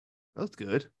 That's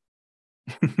good.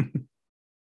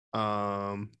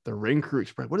 The Ring Crew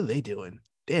Express. What are they doing?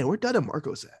 Damn, where Dud and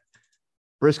Marcos at?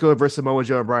 Briscoe versus Samoa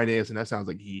Joe and Bryan Danielson. That sounds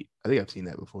like heat. I think I've seen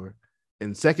that before.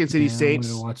 In Second City Saints.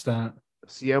 I'm gonna watch that.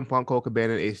 CM Punk, Cole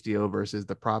Cabana, and HDO versus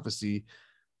the Prophecy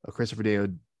of Christopher Daniel.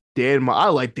 Dan Mobb. I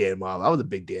like Dan Mobb. I was a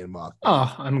big Dan Mobb.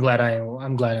 Oh, I'm glad.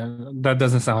 That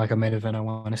doesn't sound like a main event I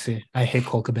want to see. I hate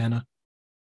Cole Cabana.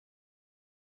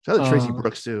 Shout out to Tracy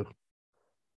Brooks too.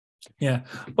 Yeah,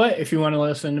 but if you want to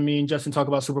listen to me and Justin talk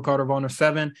about Supercard of Honor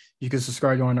 7, you can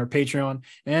subscribe on our Patreon.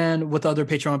 And with other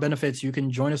Patreon benefits, you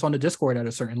can join us on the Discord at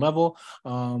a certain level.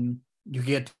 You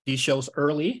get these shows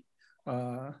early.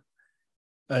 You'll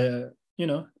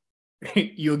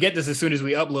get this as soon as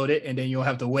we upload it, and then you'll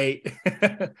have to wait.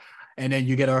 And then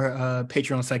you get our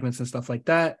Patreon segments and stuff like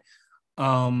that. We're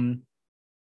on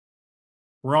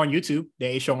YouTube, The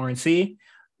A Show RNC.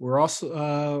 We're also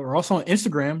on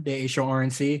Instagram, The A Show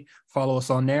RNC. Follow us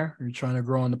on there. We're trying to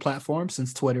grow on the platform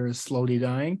since Twitter is slowly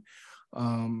dying.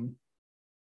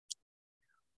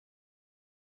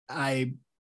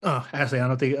 Actually, I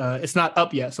don't think it's not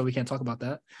up yet, so we can't talk about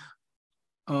that.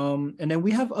 And then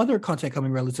we have other content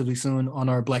coming relatively soon on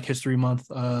our Black History Month.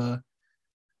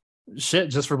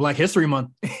 Just for Black History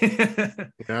Month. You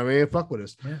know what I mean? Fuck with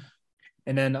us. Yeah.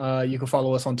 And then you can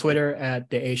follow us on Twitter at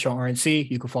the A Show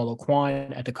RNC. You can follow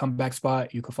Quan at the Comeback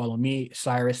Spot. You can follow me,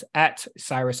 Cyrus, at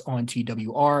Cyrus on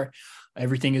TWR.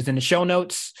 Everything is in the show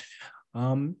notes.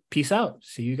 Peace out.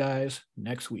 See you guys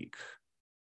next week.